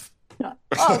my wife. Oh,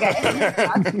 okay.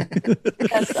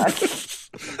 That sucks.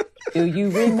 Do you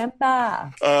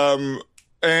remember?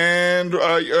 And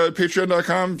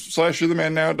patreon.com/You're the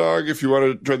Man Now Dog. If you want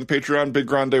to join the Patreon, Big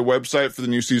Grande website for the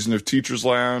new season of Teachers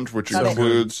Lounge, which Love it.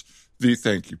 includes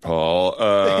thank you, Paul.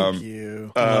 Thank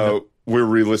you. We're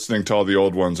re-listening to all the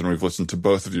old ones, and we've listened to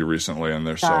both of you recently, and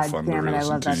they're God so fun to damn it, I re-listen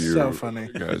love to that. you So funny.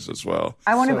 guys as well.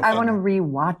 I want to. So I want to funny.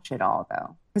 rewatch it all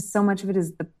though, because so much of it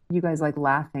is you guys like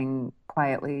laughing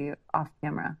quietly off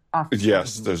camera.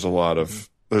 Yes, there's a lot of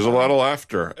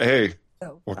laughter. Hey,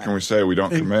 So what fun. can we say? We don't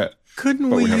commit. Couldn't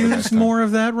But we we have a nice use time. more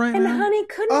of that right And now? honey,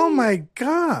 couldn't. Oh my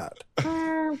God.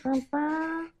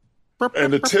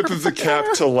 And a tip of the cap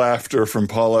to laughter from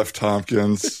Paul F.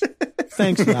 Tompkins.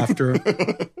 Thanks, laughter.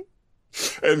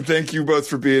 And thank you both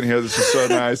for being here. This is so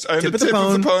nice. And Tip the of the tip of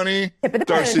pone. the pony. Tip of the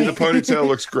Darcy, pony. the ponytail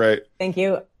looks great. Thank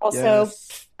you. Also,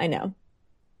 Yes. I know.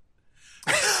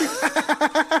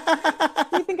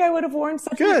 You think I would have worn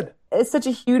such such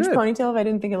a huge Good. ponytail if I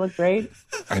didn't think it looked great?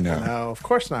 I know. No, of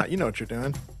course not. You know what you're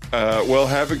doing. Well,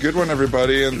 have a good one,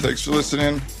 everybody, and thanks for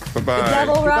listening. Bye-bye.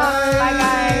 Double rock. Bye,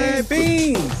 guys.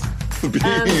 Beans.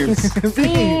 Beans.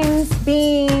 Beans.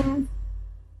 Beans.